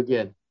 Thank you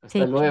again. Hasta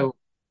Take care. luego.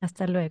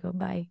 Hasta luego.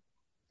 Bye.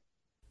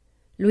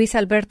 Luis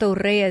Alberto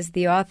Urrea is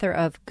the author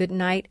of Good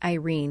Night,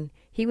 Irene.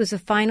 He was a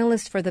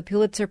finalist for the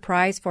Pulitzer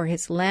Prize for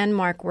his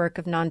landmark work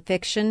of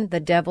nonfiction, The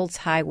Devil's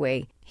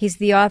Highway. He's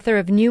the author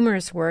of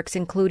numerous works,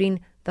 including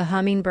The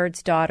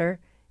Hummingbird's Daughter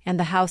and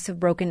The House of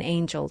Broken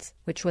Angels,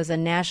 which was a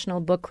National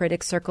Book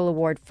Critics Circle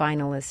Award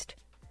finalist.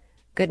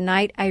 Good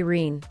Night,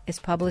 Irene is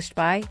published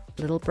by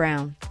Little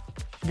Brown.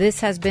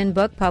 This has been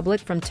Book Public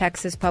from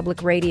Texas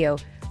Public Radio.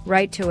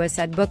 Write to us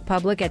at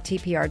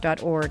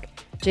bookpublic@tpr.org.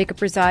 Jacob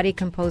Rosati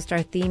composed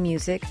our theme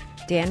music.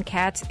 Dan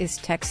Katz is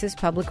Texas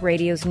Public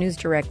Radio's news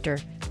director.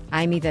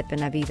 I'm Yvette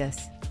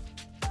Benavides.